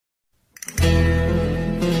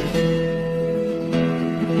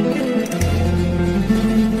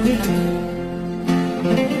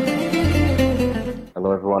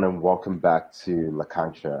everyone, and welcome back to La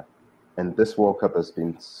Cancha. And this World Cup has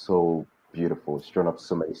been so beautiful. It's thrown up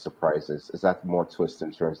so many surprises. It's had more twists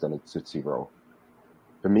and turns than a Tootsie Roll.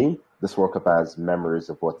 For me, this World Cup has memories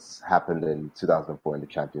of what's happened in 2004 in the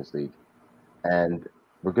Champions League. And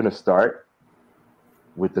we're going to start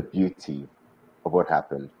with the beauty of what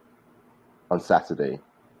happened on Saturday.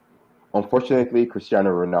 Unfortunately, Cristiano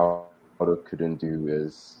Ronaldo couldn't do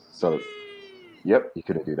his. So, yep, he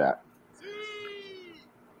couldn't do that.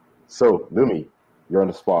 So, Lumi, you're on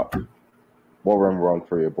the spot. What went wrong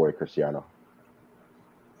for your boy Cristiano?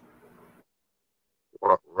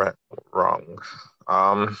 What went wrong?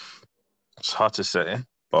 It's hard to say,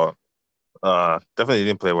 but definitely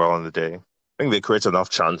didn't play well on the day. I think they created enough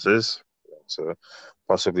chances to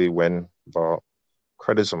possibly win, but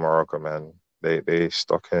credit to Morocco, man. They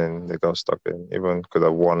stuck in, they got stuck in. Even could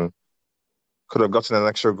have won, could have gotten an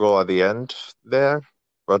extra goal at the end there,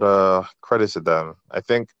 but credit to them. I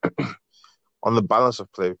think on the balance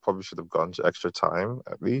of play, probably should have gone to extra time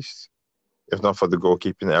at least. If not for the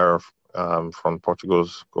goalkeeping error from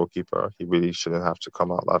Portugal's goalkeeper, he really shouldn't have to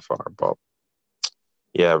come out that far. But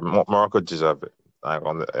yeah, Morocco deserve it. Like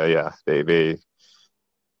on the yeah, they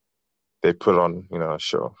put on a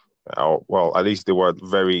show. Well, at least they were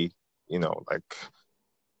very like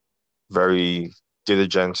very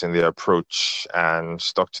diligent in their approach and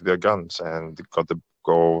stuck to their guns and got the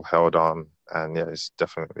goal held on. And yeah, it's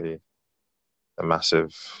definitely a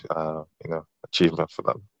massive achievement for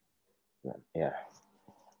them. Yeah.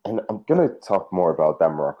 And I'm going to talk more about that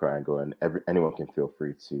Morocco angle, and anyone can feel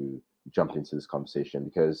free to jump into this conversation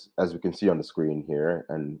because, as we can see on the screen here,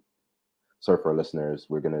 and sorry for our listeners,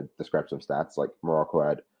 we're going to describe some stats. Like Morocco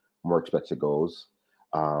had more expected goals.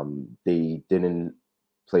 They didn't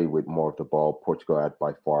play with more of the ball. Portugal had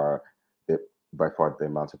by far the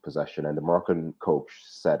amount of possession, and the Moroccan coach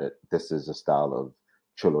said it. This is a style of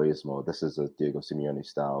Choloismo. This is a Diego Simeone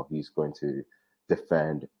style. He's going to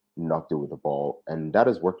defend, not do with the ball. And that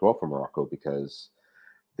has worked well for Morocco because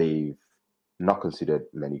they've not conceded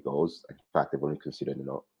many goals. In fact, they've only conceded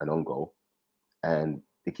an own goal. And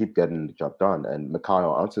they keep getting the job done. And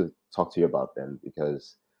Mikhail, I want to talk to you about them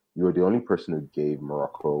because you were the only person who gave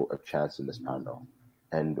Morocco a chance in this panel.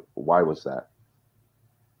 And why was that?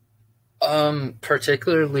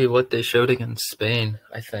 Particularly what they showed against Spain,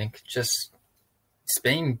 I think. Just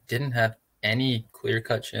Spain didn't have any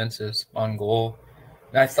clear-cut chances on goal.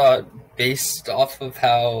 And I thought based off of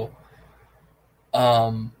how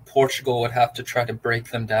Portugal would have to try to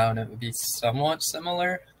break them down, it would be somewhat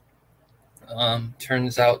similar.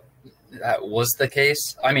 Turns out that was the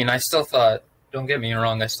case. I mean, I still thought, don't get me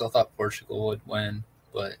wrong, I still thought Portugal would win,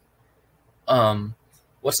 but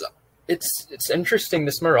it's interesting,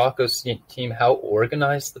 this Morocco team, how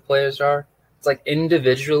organized the players are. It's like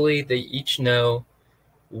individually they each know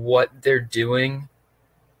what they're doing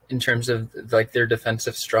in terms of like their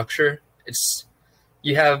defensive structure.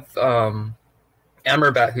 You have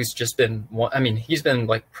Amrabat, who's just been he's been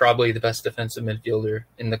like probably the best defensive midfielder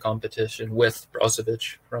in the competition with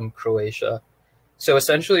Brozovic from Croatia. So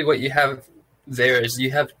essentially what you have there is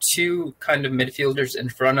you have two kind of midfielders in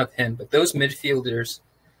front of him, but those midfielders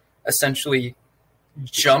essentially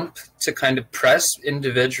jump to kind of press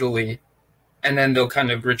individually, and then they'll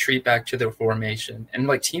kind of retreat back to their formation. And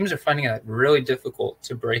like teams are finding that really difficult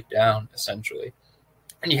to break down, essentially.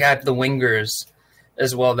 And you have the wingers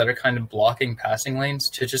as well that are kind of blocking passing lanes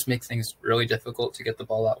to just make things really difficult to get the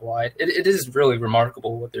ball out wide. It is really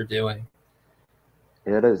remarkable what they're doing.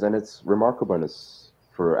 It is, and it's remarkable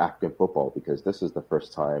for African football because this is the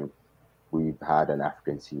first time we've had an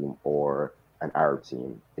African team or an Arab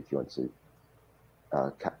team, if you want to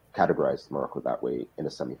categorize Morocco that way, in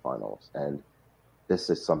the semifinals. And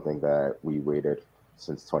this is something that we waited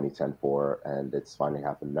since 2010 for, and it's finally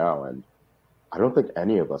happened now. And I don't think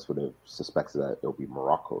any of us would have suspected that it would be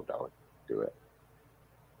Morocco that would do it.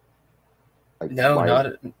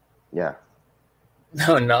 Yeah.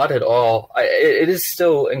 No, not at all. It is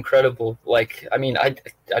still incredible. Like, I mean, I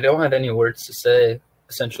don't have any words to say,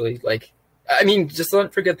 essentially. Like, I mean, just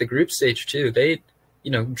don't forget the group stage, too. They,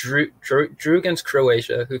 drew against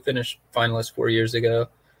Croatia, who finished finalist 4 years ago.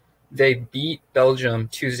 They beat Belgium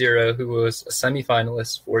 2-0, who was a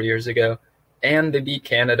semifinalist 4 years ago. And they beat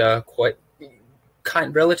Canada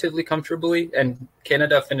relatively comfortably. And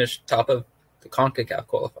Canada finished top of the CONCACAF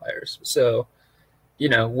qualifiers. So,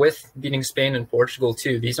 with beating Spain and Portugal,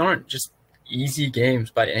 too, these aren't just easy games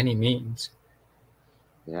by any means.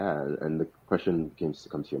 Yeah, and the question comes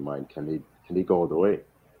to your mind, can they go all the way?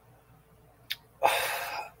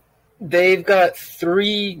 They've got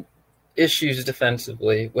three issues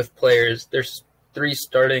defensively with players. There's three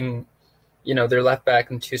starting their left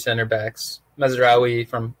back and two center backs, Mazraoui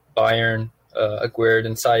from Bayern, Aguerd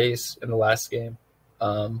and Saiz in the last game,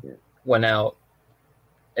 went out.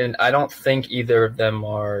 And I don't think either of them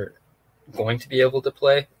are going to be able to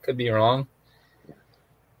play. Could be wrong.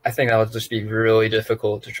 I think that would just be really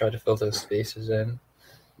difficult to try to fill those spaces in.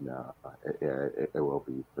 No, it will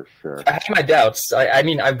be for sure. I have my doubts. I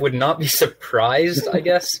mean, I would not be surprised, I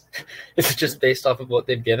guess, if it's just based off of what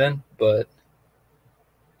they've given. But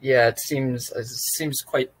yeah, it seems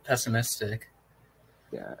quite pessimistic.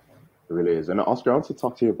 Yeah, it really is. And Oscar, I want to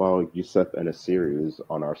talk to you about Youssef Enesiri, who's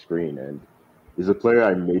on our screen, and he's a player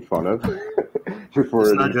I made fun of before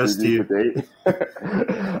it's not just you today.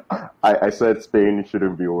 I said Spain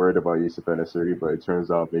shouldn't be worried about Youssef Enesiri, but it turns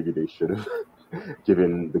out maybe they should have.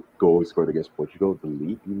 Given the goal he scored against Portugal, the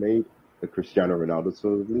leap he made, the Cristiano Ronaldo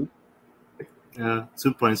sort of leap. Yeah,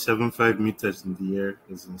 2.75 meters in the air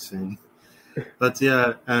is insane. But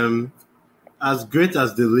yeah, as great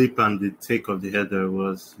as the leap and the take of the header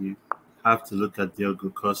was, you have to look at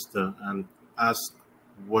Diogo Costa and ask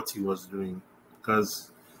what he was doing.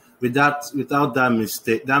 Because without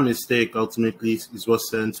that mistake ultimately is what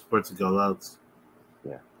sent Portugal out.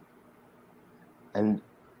 Yeah. And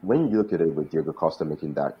when you look at it with Diogo Costa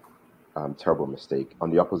making that terrible mistake, on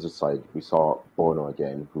the opposite side, we saw Bono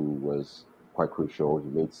again, who was quite crucial. He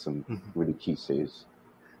made some really key saves.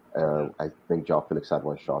 I think João Felix had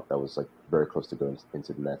one shot that was like very close to going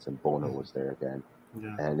into the net, and Bono was there again.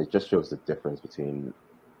 Yeah. And it just shows the difference between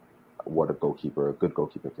what a good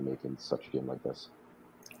goalkeeper can make in such a game like this.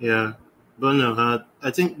 Yeah, Bono had, I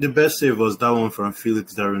think the best save was that one from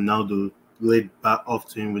Felix that Ronaldo laid back off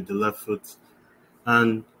to him with the left foot.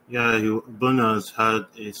 And yeah, Bono has had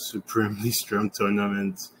a supremely strong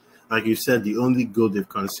tournament. Like you said, the only goal they've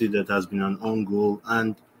conceded has been an own goal.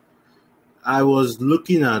 And I was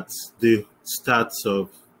looking at the stats of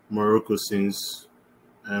Morocco since,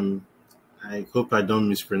 I hope I don't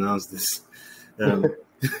mispronounce this,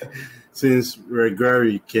 since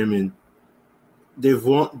Regragui came in. They've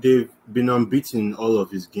been unbeaten in all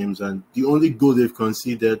of his games, and the only goal they've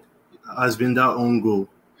conceded has been that own goal.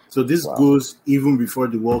 So this goes even before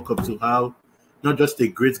the World Cup to how not just a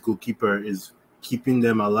great goalkeeper is keeping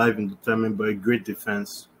them alive in the tournament, but a great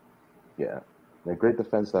defense. Yeah, a great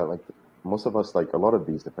defense that, like, most of us, like a lot of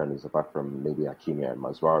these defenders, apart from maybe Hakimi and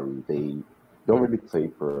Mazraoui, they don't really play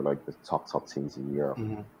for like the top teams in Europe.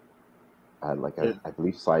 And like I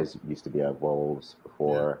believe Saiz used to be at Wolves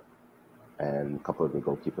before, and a couple of the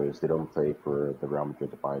goalkeepers, they don't play for the Real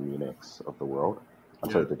Madrid, the Bayern Munichs of the world.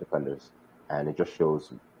 I'm sorry, the defenders, and it just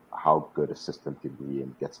shows how good a system can be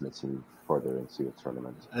and getting a team further into a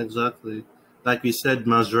tournament. Exactly. Like we said,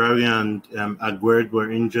 Mazraoui and Aguerd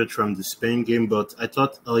were injured from the Spain game, but I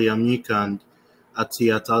thought El Yamik and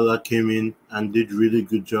Atiatala came in and did really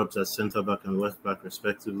good jobs as centre-back and left-back,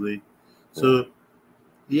 respectively. So,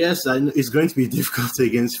 yes, I know it's going to be difficult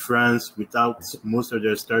against France without most of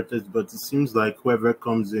their starters, but it seems like whoever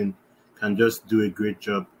comes in can just do a great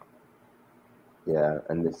job. Yeah,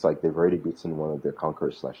 and it's like they've already beaten one of their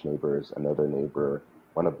conquerors/neighbors. Another neighbor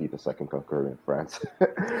want to be the second conqueror in France.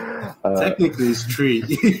 Technically, it's three.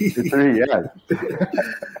 Yeah.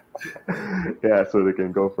 Yeah, so they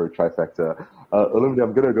can go for a trifecta. Olumide,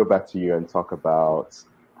 I'm going to go back to you and talk about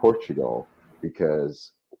Portugal,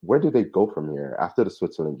 because where do they go from here? After the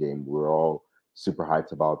Switzerland game, we were all super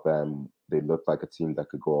hyped about them. They looked like a team that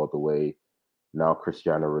could go all the way. Now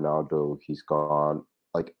Cristiano Ronaldo, he's gone.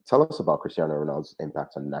 Like, tell us about Cristiano Ronaldo's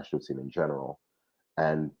impact on the national team in general,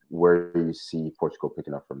 and where do you see Portugal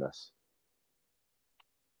picking up from this?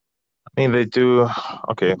 I mean, they do.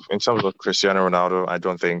 Okay, in terms of Cristiano Ronaldo, I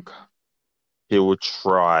don't think he would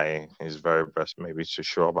try his very best maybe to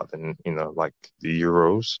show up at the, like the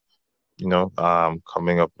Euros,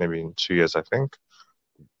 coming up maybe in 2 years, I think.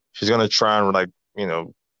 He's going to try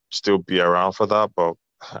and still be around for that, but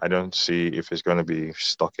I don't see if he's going to be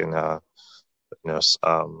stuck in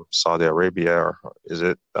Saudi Arabia, or is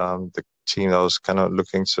it the team that was kind of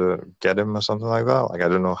looking to get him or something like that? Like, I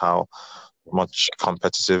don't know how much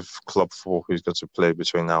competitive club football he's going to play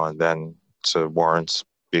between now and then to warrant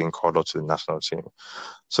being called up to the national team.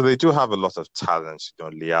 So they do have a lot of talent.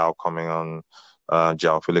 Leao coming on,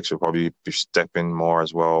 João Felix will probably be stepping more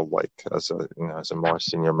as well, like as a more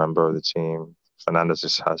senior member of the team.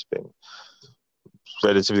 Fernandes has been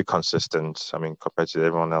relatively consistent. I mean, compared to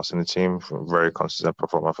everyone else in the team, very consistent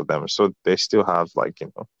performer for them. So they still have like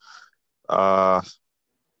a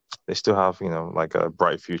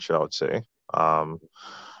bright future, I would say.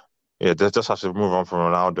 They just have to move on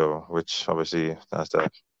from Ronaldo, which obviously that's the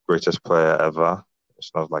greatest player ever.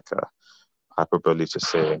 It's not like a hyperbole to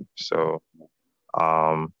say. So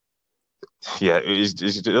yeah, they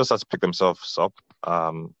just have to pick themselves up.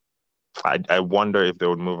 I wonder if they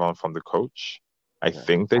would move on from the coach. I Yeah.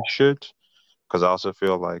 think they should, because I also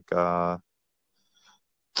feel like uh,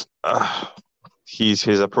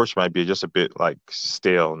 his approach might be just a bit like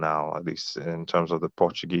stale now, at least in terms of the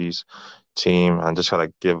Portuguese team, and just kind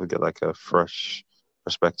of get like a fresh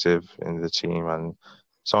perspective in the team, and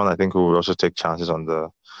someone I think who would also take chances on the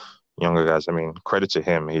younger guys. I mean, credit to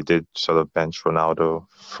him, he did sort of bench Ronaldo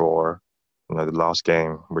for the last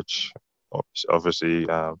game, which obviously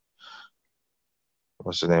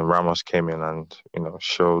what's his name, Ramos came in and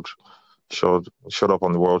showed up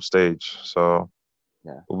on the world stage. So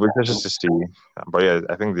Yeah. it'll be And, interesting to see. But yeah,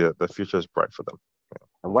 I think the future is bright for them.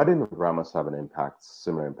 and why didn't Ramos have an impact,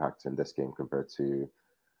 similar impact in this game compared to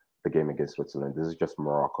the game against Switzerland? This is just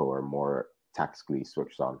Morocco or more tactically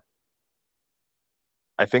switched on.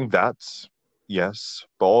 I think that's yes,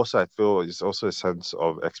 but also I feel it's also a sense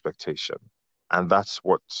of expectation, and that's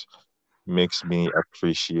what makes me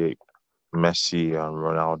appreciate Messi and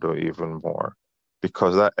Ronaldo even more,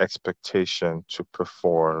 because that expectation to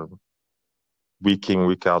perform week in,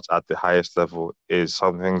 week out at the highest level is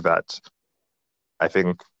something that I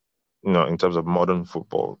think, in terms of modern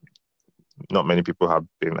football, not many people have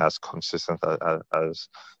been as consistent as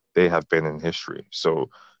they have been in history. So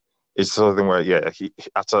it's something where, yeah, he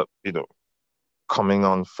after, coming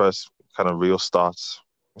on first kind of real starts,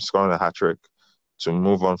 scoring a hat trick, to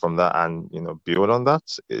move on from that and build on that,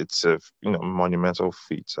 it's a monumental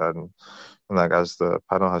feat. And like as the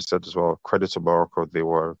panel has said as well, credit to Morocco, they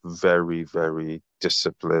were very, very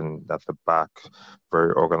disciplined at the back,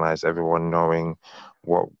 very organized, everyone knowing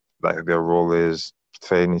what like their role is,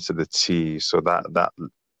 playing into the T. So that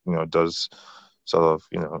does sort of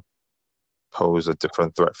pose a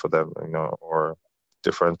different threat for them, or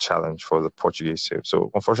different challenge for the Portuguese team.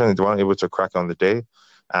 So unfortunately, they weren't able to crack on the day.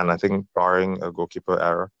 And I think barring a goalkeeper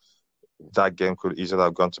error, that game could easily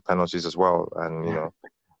have gone to penalties as well. And,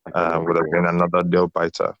 Like one of the would have been games. another nail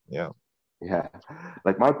biter. Yeah. Yeah.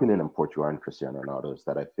 Like my opinion on Portugal and Cristiano Ronaldo is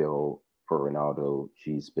that I feel for Ronaldo,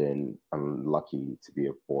 he's been unlucky to be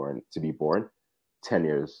born 10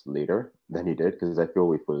 years later than he did, because I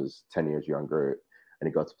feel if he was 10 years younger and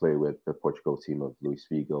he got to play with the Portugal team of Luis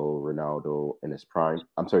Figo, Ronaldo in his prime.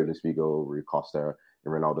 I'm sorry, Luis Figo, Rui Costa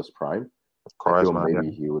in Ronaldo's prime. I feel Quaresma, maybe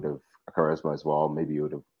yeah. he would have Charisma as well. Maybe he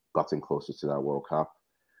would have gotten closer to that World Cup.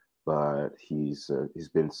 But he's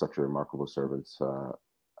been such a remarkable servant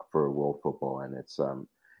for world football, and it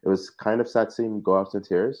was kind of sad seeing him go out in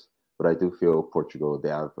tears. But I do feel Portugal, they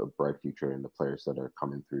have a bright future in the players that are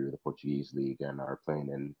coming through the Portuguese league and are playing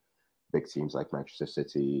in big teams like Manchester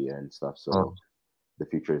City and stuff. So the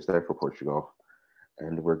future is there for Portugal.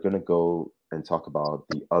 And we're going to go and talk about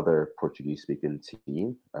the other Portuguese speaking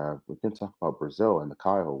team. We're going to talk about Brazil and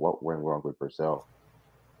Mikhail. What went wrong with Brazil?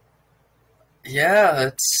 Yeah,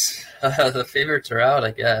 it's the favorites are out,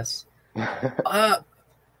 I guess.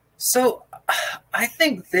 So I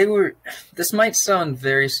think they were. This might sound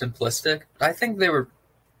very simplistic, but I think they were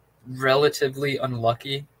relatively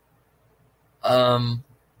unlucky. I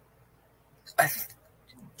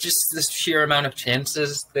just the sheer amount of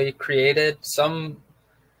chances they created.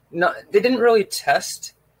 They didn't really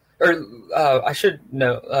test, or I should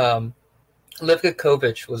know. Livka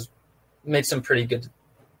Kovic made some pretty good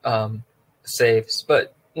saves,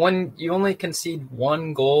 but when you only concede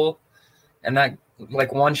one goal and that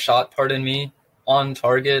one shot, pardon me, on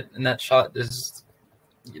target, and that shot is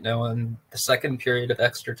in the second period of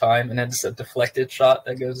extra time, and it's a deflected shot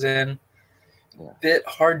that goes in. Yeah. Bit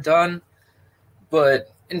hard done,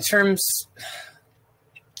 but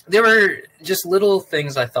there were just little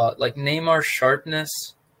things I thought, like Neymar's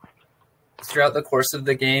sharpness throughout the course of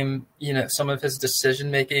the game, some of his decision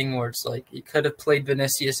making where it's like he could have played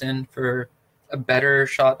Vinicius in for a better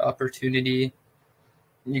shot opportunity.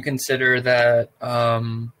 You consider that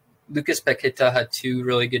Lucas Paqueta had two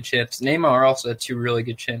really good chances. Neymar also had two really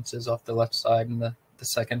good chances off the left side in the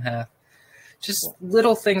second half. Just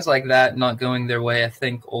little things like that not going their way, I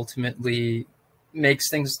think, ultimately makes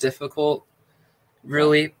things difficult,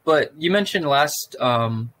 really. But you mentioned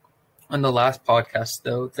on the last podcast,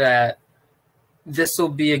 though, that this will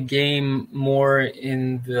be a game more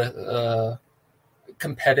in the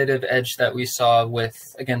competitive edge that we saw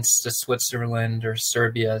against Switzerland or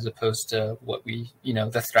Serbia, as opposed to what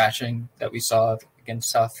the thrashing that we saw against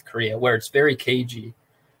South Korea, where it's very cagey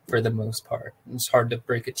for the most part. It's hard to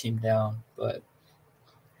break a team down, but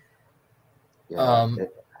I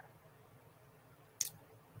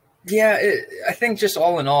think just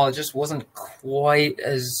all in all, it just wasn't quite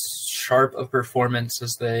as sharp a performance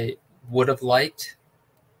as they would have liked.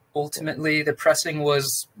 ultimately. The pressing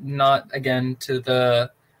was not, again, to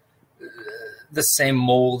the same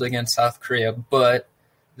mold against South Korea, but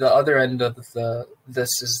the other end of this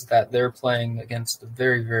is that they're playing against a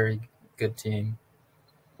very, very good team.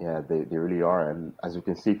 Yeah, they really are. And as you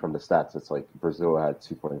can see from the stats, it's like Brazil had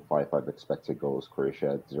 2.55 expected goals,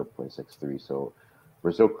 Croatia had 0.63. So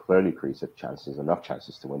Brazil clearly created enough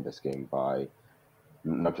chances to win this game by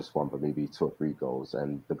not just one, but maybe 2 or 3 goals.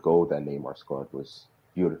 And the goal that Neymar scored was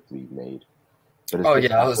beautifully made. But it's Oh, just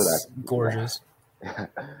yeah, it after was that, gorgeous.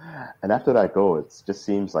 and after that goal, it just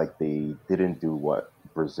seems like they didn't do what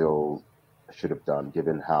Brazil should have done,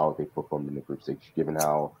 given how they performed in the group stage, given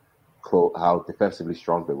how defensively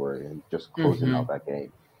strong they were in just closing out that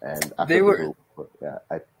game. And after They were, Brazil,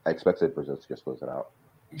 I expected Brazil to just close it out.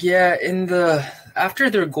 yeah, after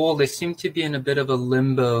their goal, they seem to be in a bit of a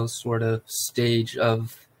limbo sort of stage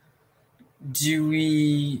of, do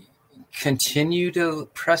we continue to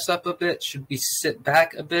press up a bit? Should we sit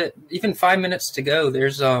back a bit? Even 5 minutes to go,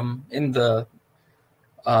 there's in the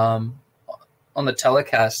on the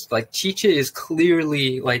telecast, like Chiche is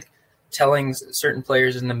clearly like telling certain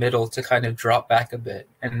players in the middle to kind of drop back a bit,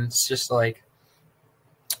 and it's just like,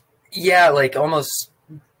 yeah, like almost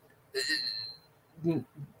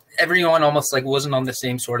everyone almost like wasn't on the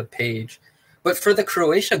same sort of page. But for the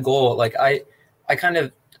Croatia goal, like I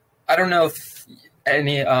don't know if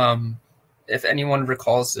anyone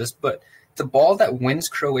recalls this, but the ball that wins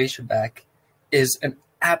Croatia back is an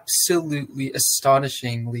absolutely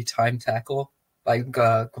astonishingly timed tackle by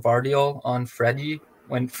Gvardiol on Freddy.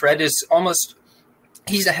 When Fred is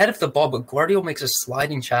he's ahead of the ball, but Gvardiol makes a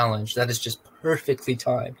sliding challenge that is just perfectly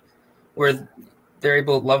timed, where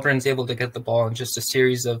Lovren's able to get the ball in just a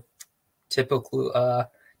series of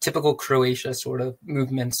typical Croatia sort of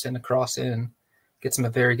movements and a cross in, gets them a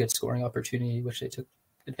very good scoring opportunity, which they took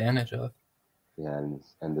advantage of. Yeah, and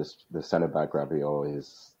the center back Rabiot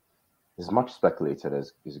is much speculated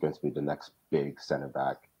as he's going to be the next big center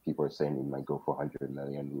back. People are saying he might go for 100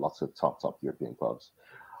 million. Lots of top European clubs.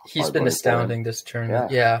 He's been astounding this tournament.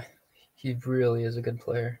 Yeah, he really is a good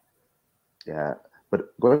player. Yeah,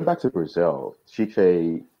 but going back to Brazil,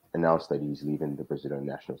 Chiche announced that he's leaving the Brazilian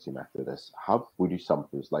national team after this. How would you sum up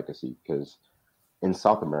his legacy? Because in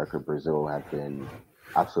South America, Brazil have been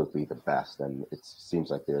absolutely the best, and it seems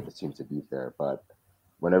like they're the team to beat there. But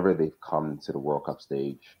whenever they've come to the World Cup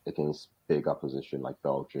stage against big opposition like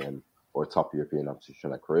Belgium or top European opposition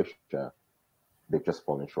like Croatia, they've just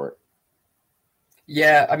fallen short.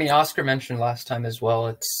 Yeah, I mean, Oscar mentioned last time as well,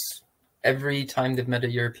 it's every time they've met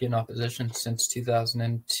a European opposition since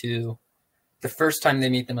 2002, the first time they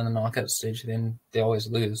meet them in the knockout stage, then they always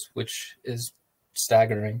lose, which is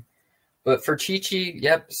staggering. But for Chichi,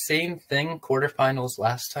 yep, same thing, quarterfinals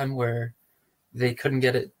last time where they couldn't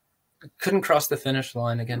cross the finish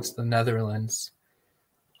line against the Netherlands.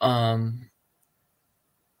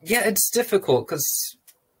 Yeah, it's difficult because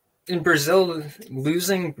in Brazil,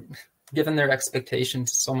 losing, given their expectations,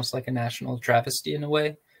 it's almost like a national travesty in a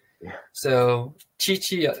way. Yeah. So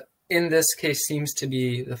Chichi, in this case, seems to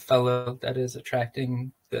be the fellow that is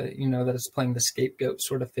attracting that is playing the scapegoat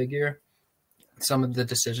sort of figure. Some of the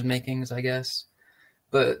decision makings, I guess.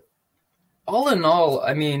 But all in all,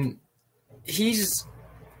 I mean, he's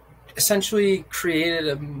essentially created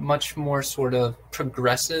a much more sort of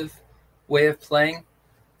progressive way of playing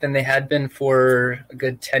than they had been for a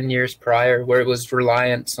good 10 years prior, where it was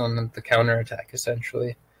reliance on the counterattack,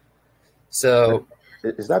 essentially. So,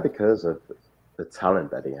 is that because of the talent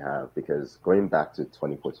that they have? Because going back to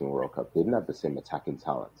 2014 World Cup, they didn't have the same attacking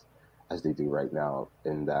talent as they do right now,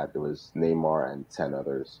 in that there was Neymar and 10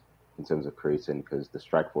 others in terms of creating, because the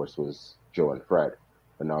strike force was Joe and Fred.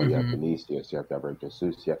 But now you have Vinicius, you have Gabriel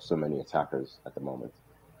Jesus, you have so many attackers at the moment.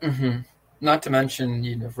 Not to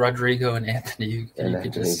mention, Rodrigo and Anthony, you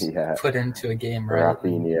could just put into a game, right?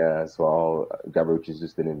 Rafinha as well. Gabriel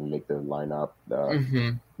Jesus didn't even make the lineup,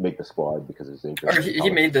 make the squad because of his injury. Or he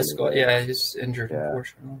made the squad, yeah, he's injured,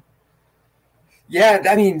 unfortunately. Yeah,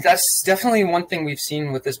 I mean, that's definitely one thing we've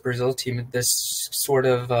seen with this Brazil team, this sort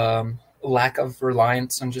of lack of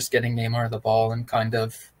reliance on just getting Neymar the ball and kind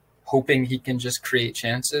of hoping he can just create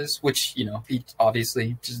chances, which, he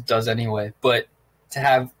obviously just does anyway. But to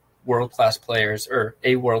have world-class players, or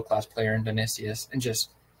a world-class player in Vinicius, and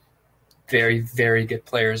just very, very good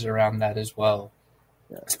players around that as well.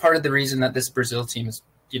 Yeah. It's part of the reason that this Brazil team has,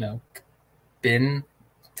 been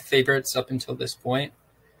the favorites up until this point.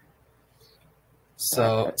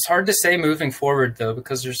 So it's hard to say moving forward, though,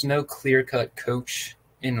 because there's no clear-cut coach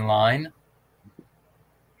in line.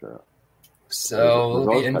 Sure. So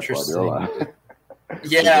it'll be interesting.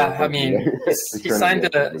 Yeah, I mean, he signed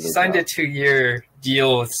a 2-year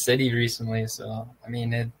deal with City recently. So, I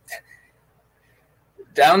mean,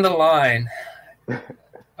 down the line,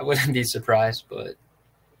 I wouldn't be surprised. But,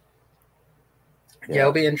 yeah,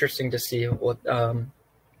 it'll be interesting to see what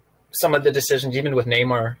some of the decisions, even with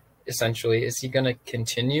Neymar, essentially. Is he going to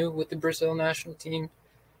continue with the Brazil national team,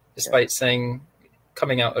 despite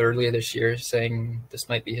coming out earlier this year, saying this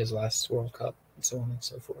might be his last World Cup, and so on and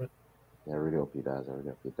so forth? Yeah, I really hope he does.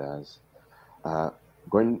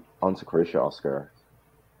 Going on to Croatia, Oscar,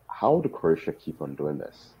 how do Croatia keep on doing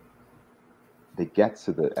this? They get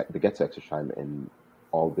to extra time in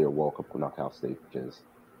all their World Cup knockout stages,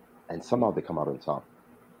 and somehow they come out on top.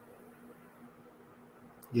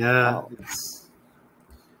 Yeah,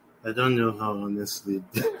 I don't know how, honestly.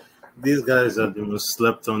 These guys are the most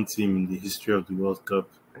slept-on team in the history of the World Cup.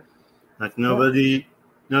 Like, nobody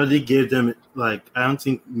gave them, like, I don't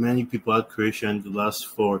think many people had Croatia in the last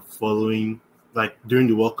four following, like, during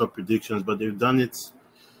the World Cup predictions, but they've done it.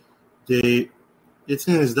 The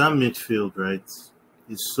thing is that midfield, right,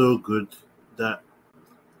 is so good that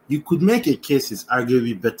you could make a case it's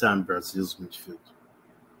arguably better than Brazil's midfield.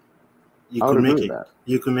 You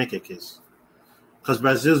could make a case. Because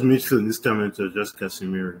Brazil's midfield in this tournament was just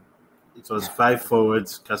Casemiro. It was 5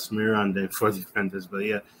 forwards, Casemiro, and then 4 defenders. But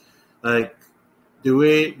yeah, like the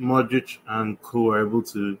way Modric and Co were able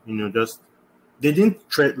to, they didn't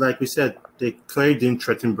like we said, they clearly didn't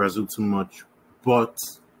threaten Brazil too much, but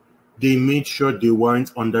they made sure they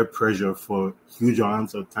weren't under pressure for huge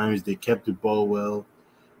amounts of times. They kept the ball well.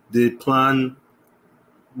 The plan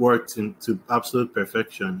worked into absolute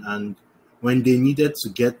perfection, and when they needed to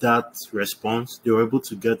get that response, they were able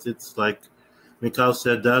to get it. Like Mikhail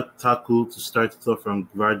said, that tackle to start it off from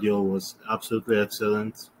Guardiola was absolutely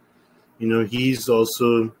excellent. He's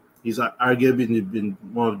arguably been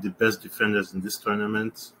one of the best defenders in this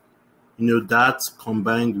tournament. That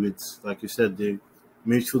combined with, like you said, the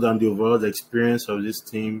midfield and the overall experience of this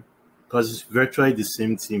team, because it's virtually the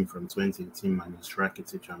same team from 2018 minus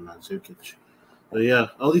Rakitic and Mandzukic. So yeah,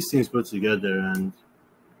 all these things put together, and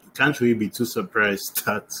you can't really be too surprised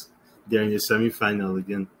that they're in the semi-final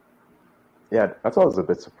again. Yeah, that's why I was a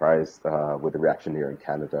bit surprised with the reaction here in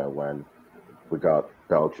Canada when we got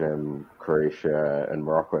Belgium, Croatia, and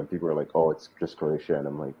Morocco, and people were like, "Oh, it's just Croatia," and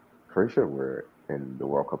I'm like, "Croatia were in the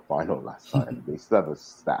World Cup final last time. They still have a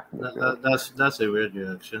stack." That's a weird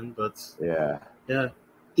reaction, but yeah,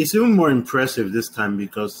 it's even more impressive this time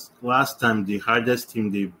because last time the hardest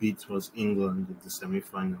team they beat was England in the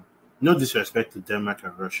semi-final. No disrespect to Denmark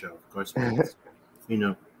and Russia, of course, but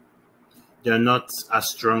they're not as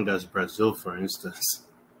strong as Brazil, for instance.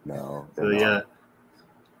 No. So yeah.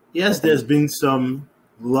 Yes, there's been some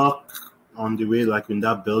luck on the way, like in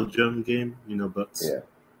that Belgium game, but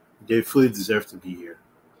they fully deserve to be here.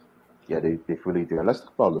 Yeah, they fully do. And let's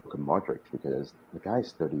talk about Luka Modric, because the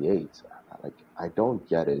guy's 38. Like, I don't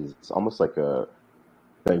get it. It's almost like a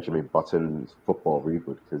Benjamin Button football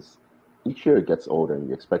reboot, because each year it gets older and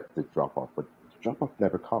you expect the drop off, but the drop off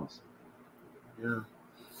never comes. Yeah.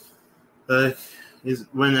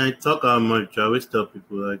 When I talk about Modric, I always tell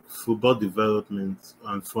people, like, football development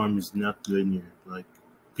and form is not linear. Like,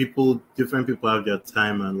 different people have their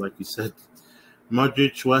time, and like you said,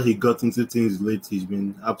 Modric, while he got into things late, he's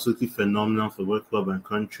been absolutely phenomenal for both club and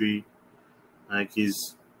country. Like,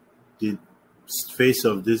 he's the face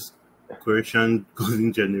of this Croatian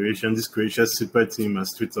golden generation, this Croatian super team,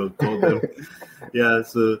 as Twitter called them. Yeah,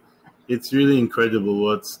 so it's really incredible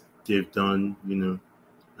what they've done,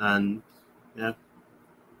 and yeah.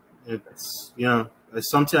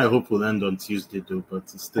 It's something I hope will end on Tuesday, though, but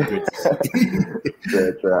it's still great to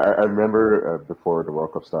see. I remember before the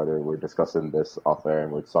World Cup started, we were discussing this off air,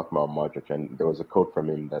 and we were talking about Modric, and there was a quote from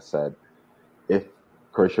him that said, "If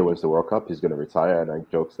Croatia wins the World Cup, he's going to retire," and I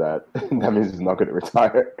joked that that means he's not going to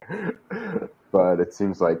retire. But it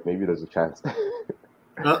seems like maybe there's a chance.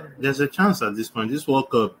 There's a chance at this point. This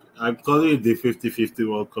World Cup, I'm calling it the 50-50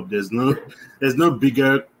 World Cup. There's no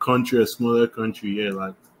bigger country or smaller country here.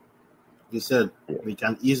 Like you said, we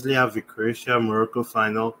can easily have the Croatia-Morocco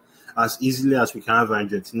final as easily as we can have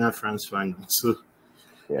Argentina-France final. So,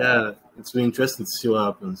 it's been interesting to see what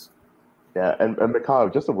happens. Yeah, and Mikhail,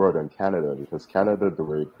 just a word on Canada, because Canada, they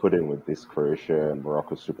were put in with this Croatia and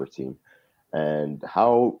Morocco super team. And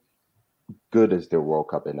how good is their World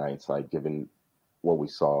Cup in hindsight, given what we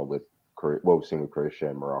saw with what we've seen with Croatia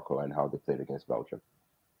and Morocco and how they played against Belgium?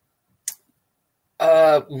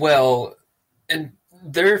 Well, in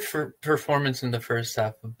their performance in the first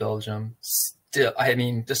half of Belgium, still, I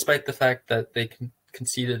mean, despite the fact that they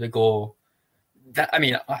conceded a goal,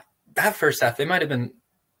 that first half, they might have been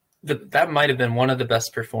that might have been one of the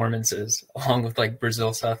best performances, along with like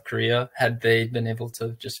Brazil, South Korea, had they been able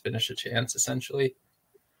to just finish a chance, essentially.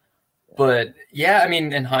 But yeah, I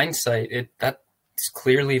mean, in hindsight, that's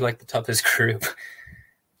clearly like the toughest group.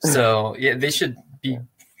 So yeah, they should be,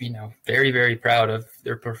 very, very proud of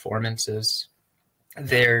their performances.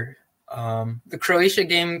 The Croatia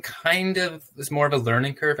game kind of was more of a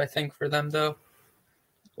learning curve, I think, for them, though.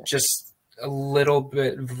 Just a little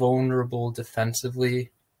bit vulnerable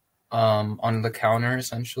defensively on the counter,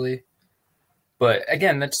 essentially. But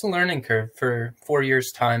again, that's a learning curve for 4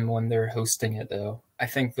 years' time when they're hosting it, though. I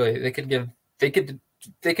think they could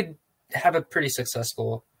have a pretty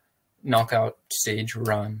successful knockout stage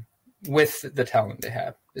run with the talent they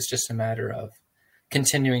have. It's just a matter of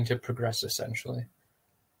continuing to progress, essentially.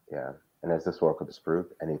 Yeah, and as this World Cup has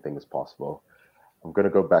proved, anything is possible. I'm going to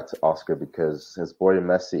go back to Oscar because his boy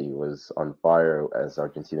Messi was on fire as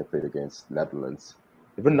Argentina played against Netherlands.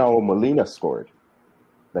 Even now, Molina scored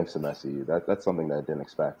thanks to Messi. That's something that I didn't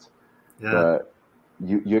expect. Yeah. But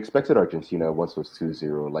you expected Argentina once it was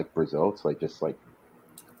 2-0, like Brazil, to just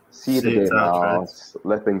see the game out,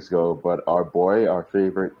 let things go. But our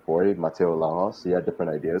favorite boy, Mateo Laos, he had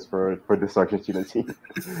different ideas for this Argentina team.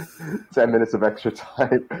 10 minutes of extra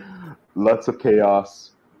time, lots of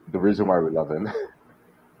chaos. The reason why we love him.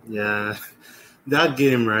 Yeah. That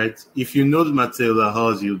game, right? If you know Mateo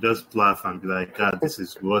Lahoz, you'll just laugh and be like, God, this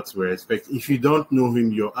is what we're expecting. If you don't know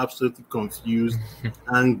him, you're absolutely confused,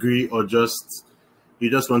 angry, or you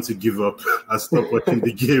just want to give up and stop watching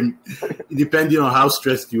the game, depending on how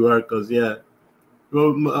stressed you are. Because,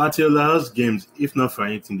 well, Mateo Lahoz games, if not for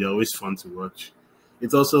anything, they're always fun to watch.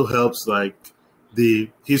 It also helps, the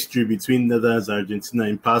history between Netherlands and Argentina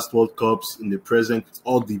in past World Cups, in the present, with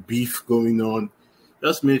all the beef going on.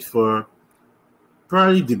 Just made for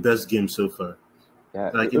probably the best game so far. Yeah,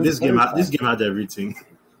 this game had everything.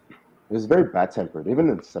 It was very bad-tempered, even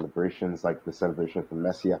in the celebrations, like the celebration from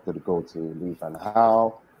Messi after the goal to Louis van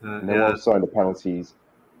Gaal, and then also in the penalties.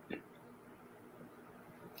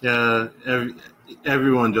 Yeah,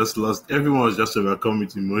 everyone just lost. Everyone was just overcome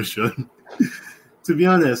with emotion. To be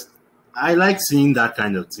honest, I like seeing that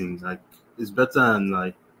kind of thing. It's better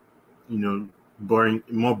than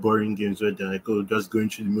more boring games where they're just going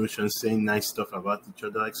through the motions, saying nice stuff about each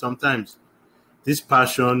other. Sometimes this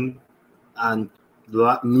passion and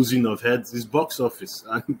losing of heads is box office,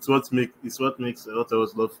 and it's what makes a lot of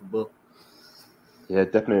us love football. Yeah,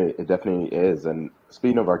 it definitely is. And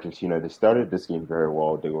speaking of Argentina, they started this game very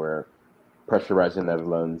well. They were pressurizing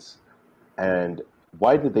Netherlands. And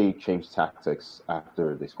why did they change tactics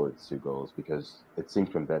after they scored 2 goals? Because it seemed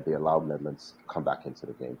from that they allowed Netherlands to come back into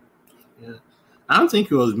the game. Yeah. I don't think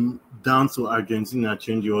it was down to Argentina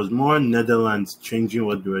change. It was more Netherlands changing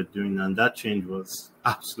what they were doing, and that change was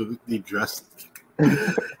absolutely drastic.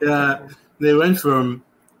 Yeah, they went from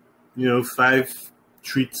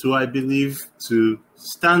 5-3-2, I believe, to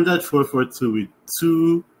standard 4-4-2 with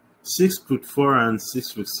 2 6'4" and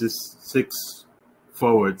 6'6"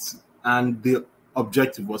 forwards, and the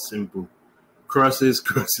objective was simple: crosses,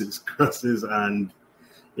 and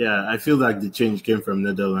I feel like the change came from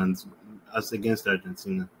Netherlands as against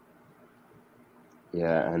Argentina.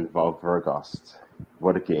 Yeah, and Valvergast,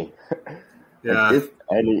 what a game! Yeah.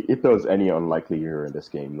 If there was any unlikely hero in this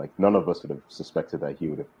game, none of us would have suspected that he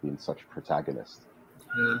would have been such a protagonist.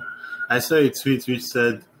 Yeah. I saw a tweet which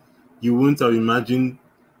said, "You wouldn't have imagined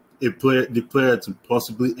the player to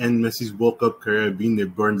possibly end Messi's World Cup career being a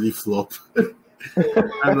Burnley flop."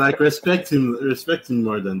 I'm respect him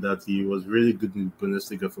more than that. He was really good in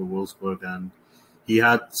Bundesliga for Wolfsburg, and he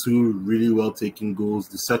had 2 really well taken goals.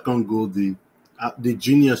 The second goal, the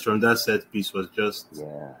genius from that set piece was just.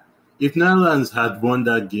 Yeah. If Netherlands had won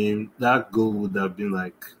that game, that goal would have been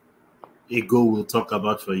a goal we'll talk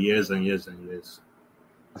about for years and years and years.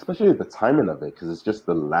 Especially the timing of it, because it's just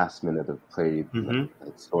the last minute of play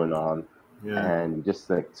that's going on. Yeah. And just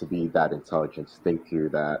to be that intelligent, to think through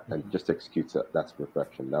that, and just execute that to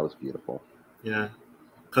perfection. That was beautiful. Yeah.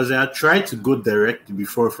 Because they had tried to go direct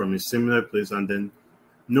before from a similar place, and then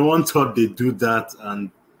no one thought they'd do that. And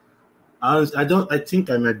I think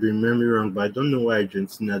I might be remembering wrong, but I don't know why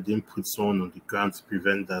Argentina didn't put someone on the ground to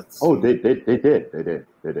prevent that. Oh, they did.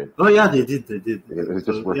 Oh, yeah, they did. It was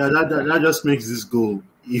just that just makes this goal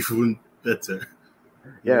even better.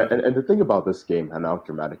 Yeah, and the thing about this game and how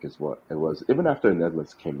dramatic is what it was, even after the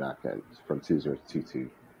Netherlands came back and from 2-0 to 2-2,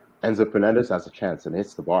 Enzo Fernandez has a chance and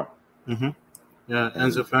hits the bar. Mm-hmm. Yeah,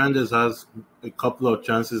 Enzo Fernandez has a couple of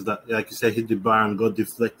chances that, like you said, hit the bar and got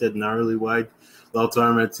deflected narrowly wide.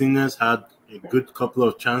 Lautaro Martinez had a good couple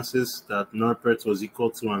of chances that Norbert was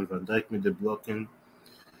equal to, and Van Dijk made the blocking.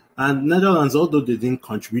 And Netherlands, although they didn't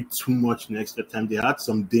contribute too much in extra time, they had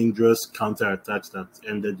some dangerous counter-attacks that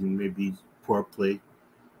ended in maybe poor play.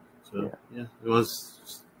 So, yeah it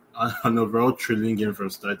was an overall thrilling game from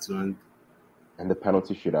start to end. And the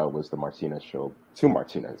penalty shootout was the Martinez show. To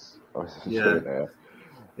Martinez. Yeah.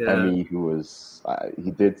 Emi, who was he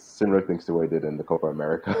did similar things to what he did in the Copa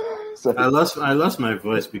America. So I lost my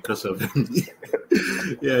voice because of him.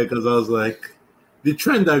 Yeah, because I was like, the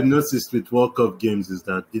trend I've noticed with World Cup games is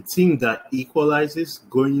that the team that equalizes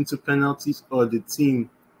going into penalties, or the team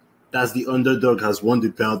that's the underdog has won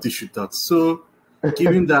the penalty shootout. So,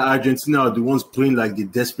 given that Argentina are the ones playing like they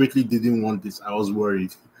desperately didn't want this, I was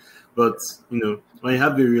worried. But when you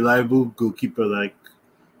have a reliable goalkeeper like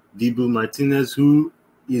Dibu Martinez, who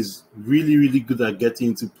is really, really good at getting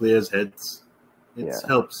into players' heads, it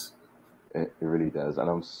helps. It really does. And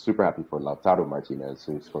I'm super happy for Lautaro Martinez,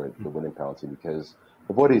 who scored the winning penalty, because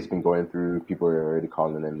of what he's been going through, people are already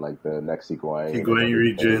calling him like the next Higuain. Higuain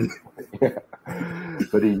region.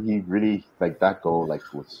 But he really, like, that goal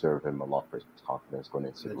would serve him a lot for his confidence going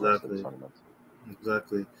into the rest of the tournament.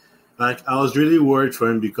 Exactly. Like, I was really worried for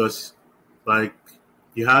him because, like,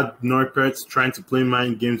 you had Norbert trying to play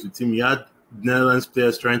mind games with him. You had Netherlands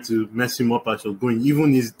players trying to mess him up as you're going.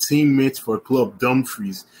 Even his teammates for club,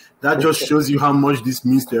 Dumfries. That just shows you how much this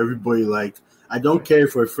means to everybody. Like, I don't care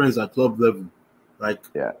if we're friends at club level. Like,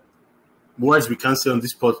 words we can't say on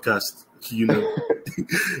this podcast,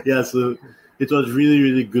 Yeah, so it was really,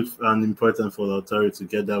 really good and important for Lautaro to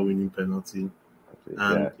get that winning penalty.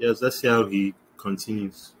 And let's see how he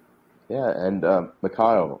continues. Yeah, and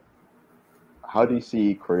Mikhail, how do you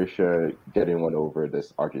see Croatia getting one over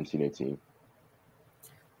this Argentina team?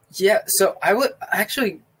 Yeah, so I would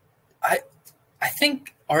actually, I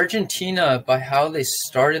think Argentina, by how they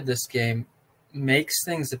started this game, makes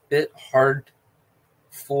things a bit hard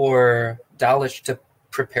for Dalic to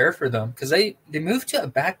prepare for them, because they moved to a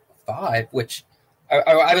back five, which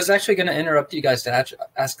I was actually going to interrupt you guys to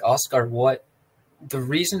ask Oscar what the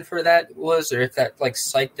reason for that was, or if that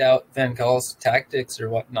psyched out Van Gaal's tactics or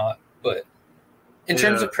whatnot. But in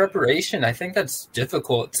terms of preparation, I think that's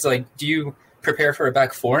difficult. It's like, do you prepare for a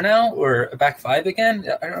back four now or a back five again?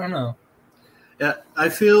 I don't know. Yeah, I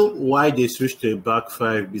feel why they switched to a back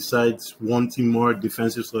five, besides wanting more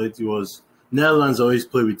defensive solidity, was Netherlands always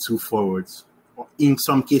play with two forwards. In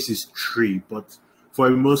some cases, three, but for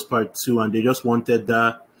the most part, two, and they just wanted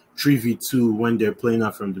that 3v2 when they're playing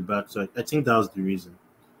out from the back. So I think that was the reason.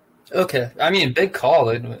 Okay. I mean, big call.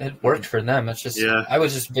 It worked for them. It's just, I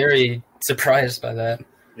was just very surprised by that.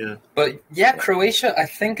 Yeah. But yeah, Croatia, I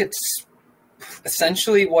think it's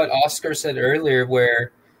essentially what Oscar said earlier,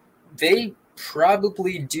 where they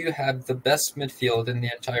probably do have the best midfield in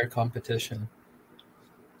the entire competition.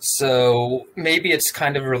 So maybe it's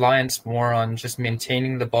kind of reliance more on just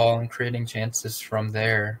maintaining the ball and creating chances from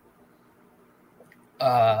there.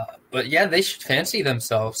 But yeah, they should fancy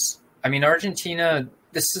themselves. I mean, Argentina,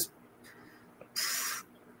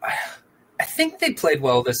 I think they played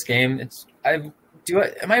well this game. Am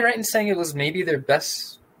I right in saying it was maybe their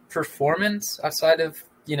best performance outside of,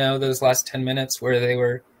 those last 10 minutes where they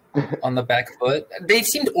were on the back foot? They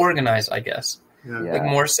seemed organized, I guess. Yeah.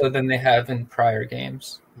 More so than they have in prior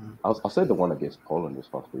games. I'll say the one against Poland was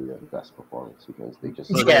probably the best performance, because they just...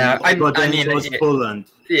 I mean, it was Poland.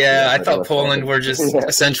 Yeah, I thought Poland were just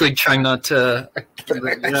essentially trying not to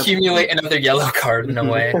accumulate another yellow card in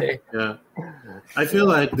a way. Yeah. I feel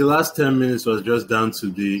like the last 10 minutes was just down to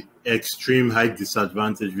the extreme height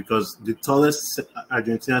disadvantage, because the tallest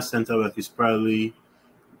Argentina center-back is probably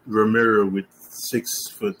Romero with 6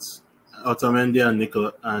 foot. Otamendi and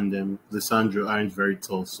Nicola and Lisandro aren't very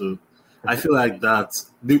tall, so I feel like that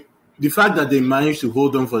the fact that they managed to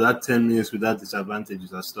hold on for that 10 minutes with that disadvantage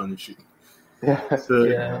is astonishing. Yeah.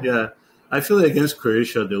 So I feel like against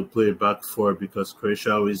Croatia they'll play a back four, because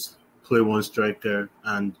Croatia always play one striker,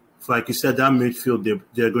 and like you said, that midfield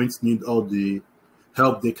they're going to need all the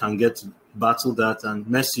help they can get to battle that, and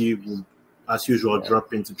Messi will, as usual,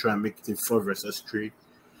 drop in to try and make it in 4 versus 3.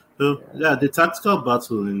 So, the tactical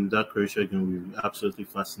battle in that Croatia game will be absolutely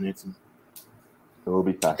fascinating. It will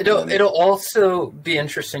be fascinating. It'll also be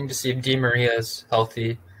interesting to see if Di Maria is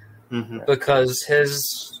healthy, because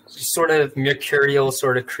his sort of mercurial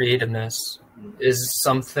sort of creativeness is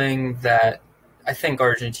something that I think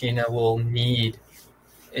Argentina will need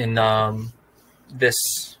in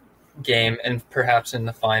this game, and perhaps in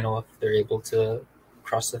the final if they're able to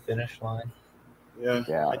cross the finish line.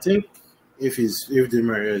 Yeah. I think if Di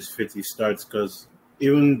Maria is fit, he starts, because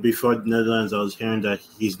even before the Netherlands, I was hearing that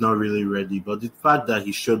he's not really ready. But the fact that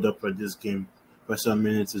he showed up for this game for some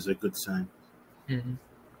minutes is a good sign. Mm-hmm.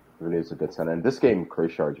 really is a good sign. And this game,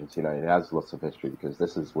 Croatia Argentina, it has lots of history because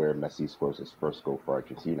this is where Messi scores his first goal for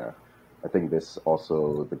Argentina. I think this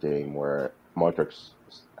also the game where Modric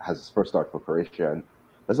has his first start for Croatia. And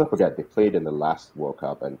let's not forget they played in the last World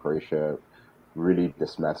Cup, and Croatia really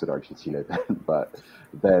dismantled Argentina then. But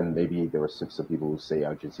then maybe there were some people who say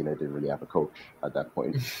Argentina didn't really have a coach at that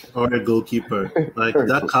point. Or a goalkeeper. Like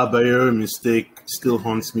that Caballero mistake still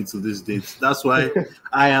haunts me to this date. That's why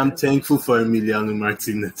I am thankful for Emiliano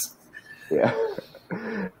Martinez. Yeah.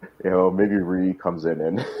 Maybe Rui comes in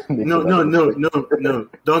and No,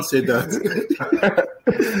 don't say that.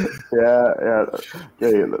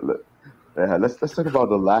 Yeah. Let's talk about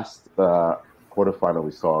the last quarterfinal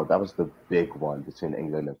we saw. That was the big one between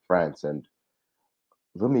England and France. And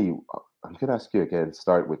Lumi, I'm gonna ask you again.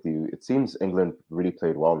 Start with you. It seems England really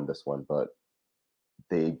played well in this one, but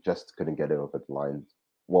they just couldn't get it over the line.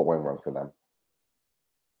 What went wrong for them?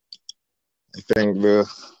 I think the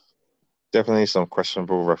definitely some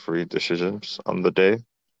questionable referee decisions on the day,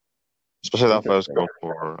 especially that first goal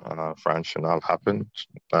for France should not have happened.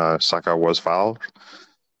 Saka was fouled,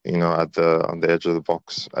 on the edge of the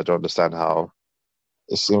box. I don't understand how.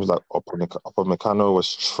 It seems like Upamecano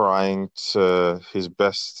was trying to his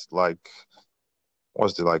best, like,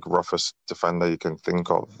 was the roughest defender you can think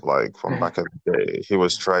of, like from back in the day. He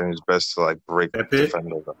was trying his best to break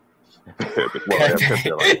defenders.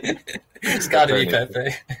 It's got to be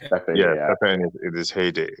Pepe. Pepe in his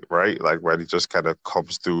heyday, right? Like when he just kind of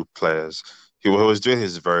comes through players. He was doing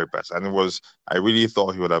his very best, and I really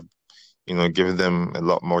thought he would have, given them a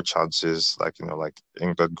lot more chances, like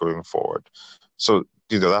England going forward. So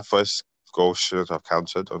that first goal should have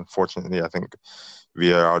counted. Unfortunately, I think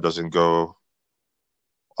VAR doesn't go.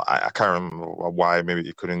 I can't remember why. Maybe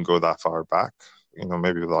it couldn't go that far back.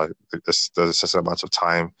 Maybe there's a certain amount of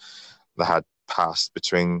time that had passed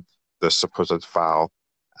between the supposed foul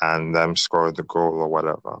and them scoring the goal or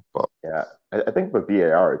whatever. But yeah, I think with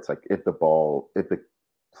VAR, it's like if the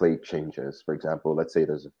play changes, for example, let's say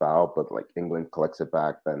there's a foul, but England collects it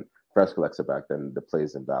back, then France collects it back, then the play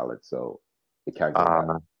is invalid, so it can't go back.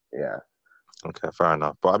 Yeah. Okay, fair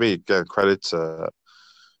enough. But I mean, again, credit to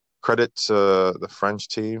the French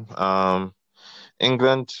team.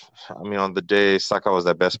 England, I mean, on the day, Saka was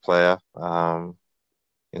their best player.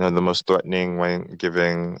 The most threatening when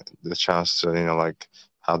giving the chance to,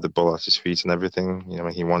 have the ball at his feet and everything.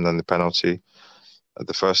 He won on the penalty at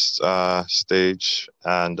the first stage.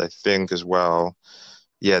 And I think as well,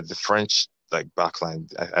 the French,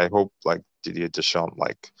 backline, I hope, Didier Deschamps,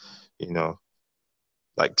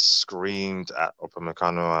 screamed at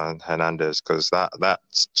Upamecano and Hernandez because that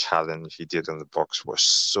challenge he did in the box was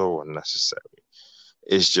so unnecessary.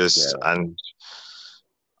 It's just, and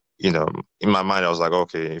in my mind, I was like,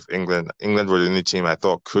 okay, if England were the only team I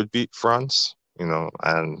thought could beat France,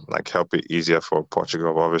 and help it easier for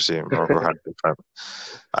Portugal. Obviously, Morocco had different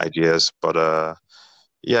ideas, but I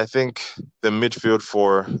think the midfield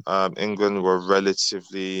for England were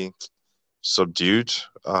relatively subdued.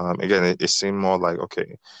 Again, it seemed more like,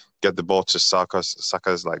 okay, get the ball to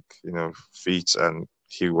Saka's feet, and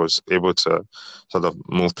he was able to sort of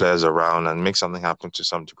move players around and make something happen to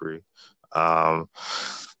some degree. I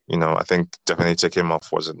think definitely taking him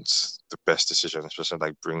off wasn't the best decision,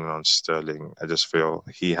 especially bringing on Sterling. I just feel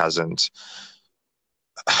he hasn't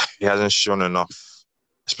shown enough,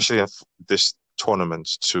 especially at this tournament,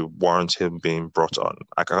 to warrant him being brought on.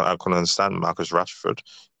 I can understand Marcus Rashford,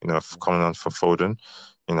 coming on for Foden,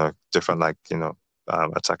 different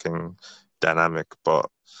attacking dynamic, but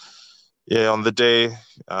on the day,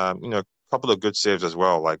 a couple of good saves as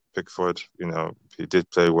well, like Pickford, he did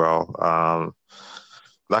play well.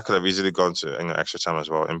 That could have easily gone to extra time as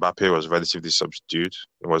well. Mbappe was relatively subdued.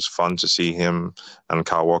 It was fun to see him and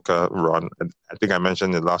Kyle Walker run. I think I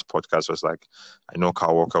mentioned in the last podcast was I know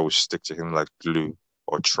Kyle Walker would stick to him like glue,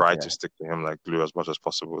 or try to stick to him like glue as much as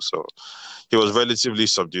possible. So he was relatively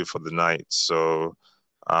subdued for the night. So,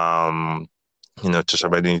 Tchouaméni,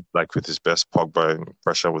 with his best Pogba and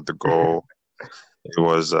pressure with the goal. It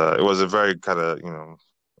was a very kind of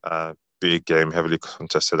big game, heavily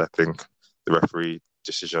contested. I think the referee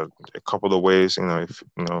decision a couple of ways, kind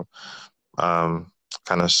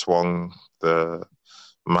of swung the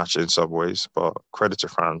match in some ways, but credit to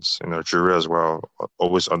France, Giroud as well,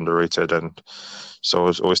 always underrated, and so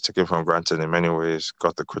was always taken for granted in many ways,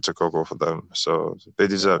 got the critical goal for them, so they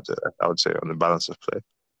deserved it, I would say, on the balance of play.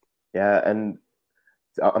 Yeah, and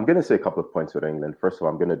I'm going to say a couple of points with England. First of all,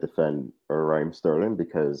 I'm going to defend Raheem Sterling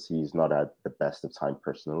because he's not at the best of time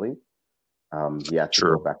personally. He had to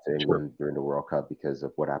go back to England during the World Cup because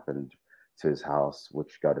of what happened to his house,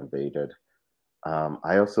 which got invaded.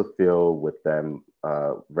 I also feel with them,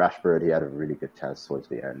 Rashford, he had a really good chance towards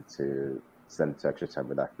the end to send to extra time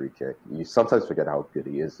with that free kick. You sometimes forget how good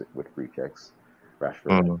he is with free kicks,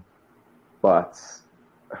 Rashford. Mm. But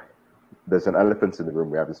there's an elephant in the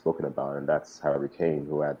room we haven't spoken about, and that's Harry Kane,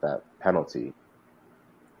 who had that penalty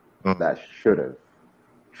that should have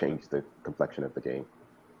changed the complexion of the game.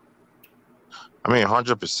 I mean,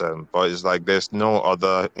 100%. But it's like there's no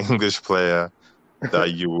other English player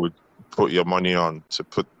that you would put your money on to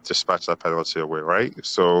dispatch that penalty away, right?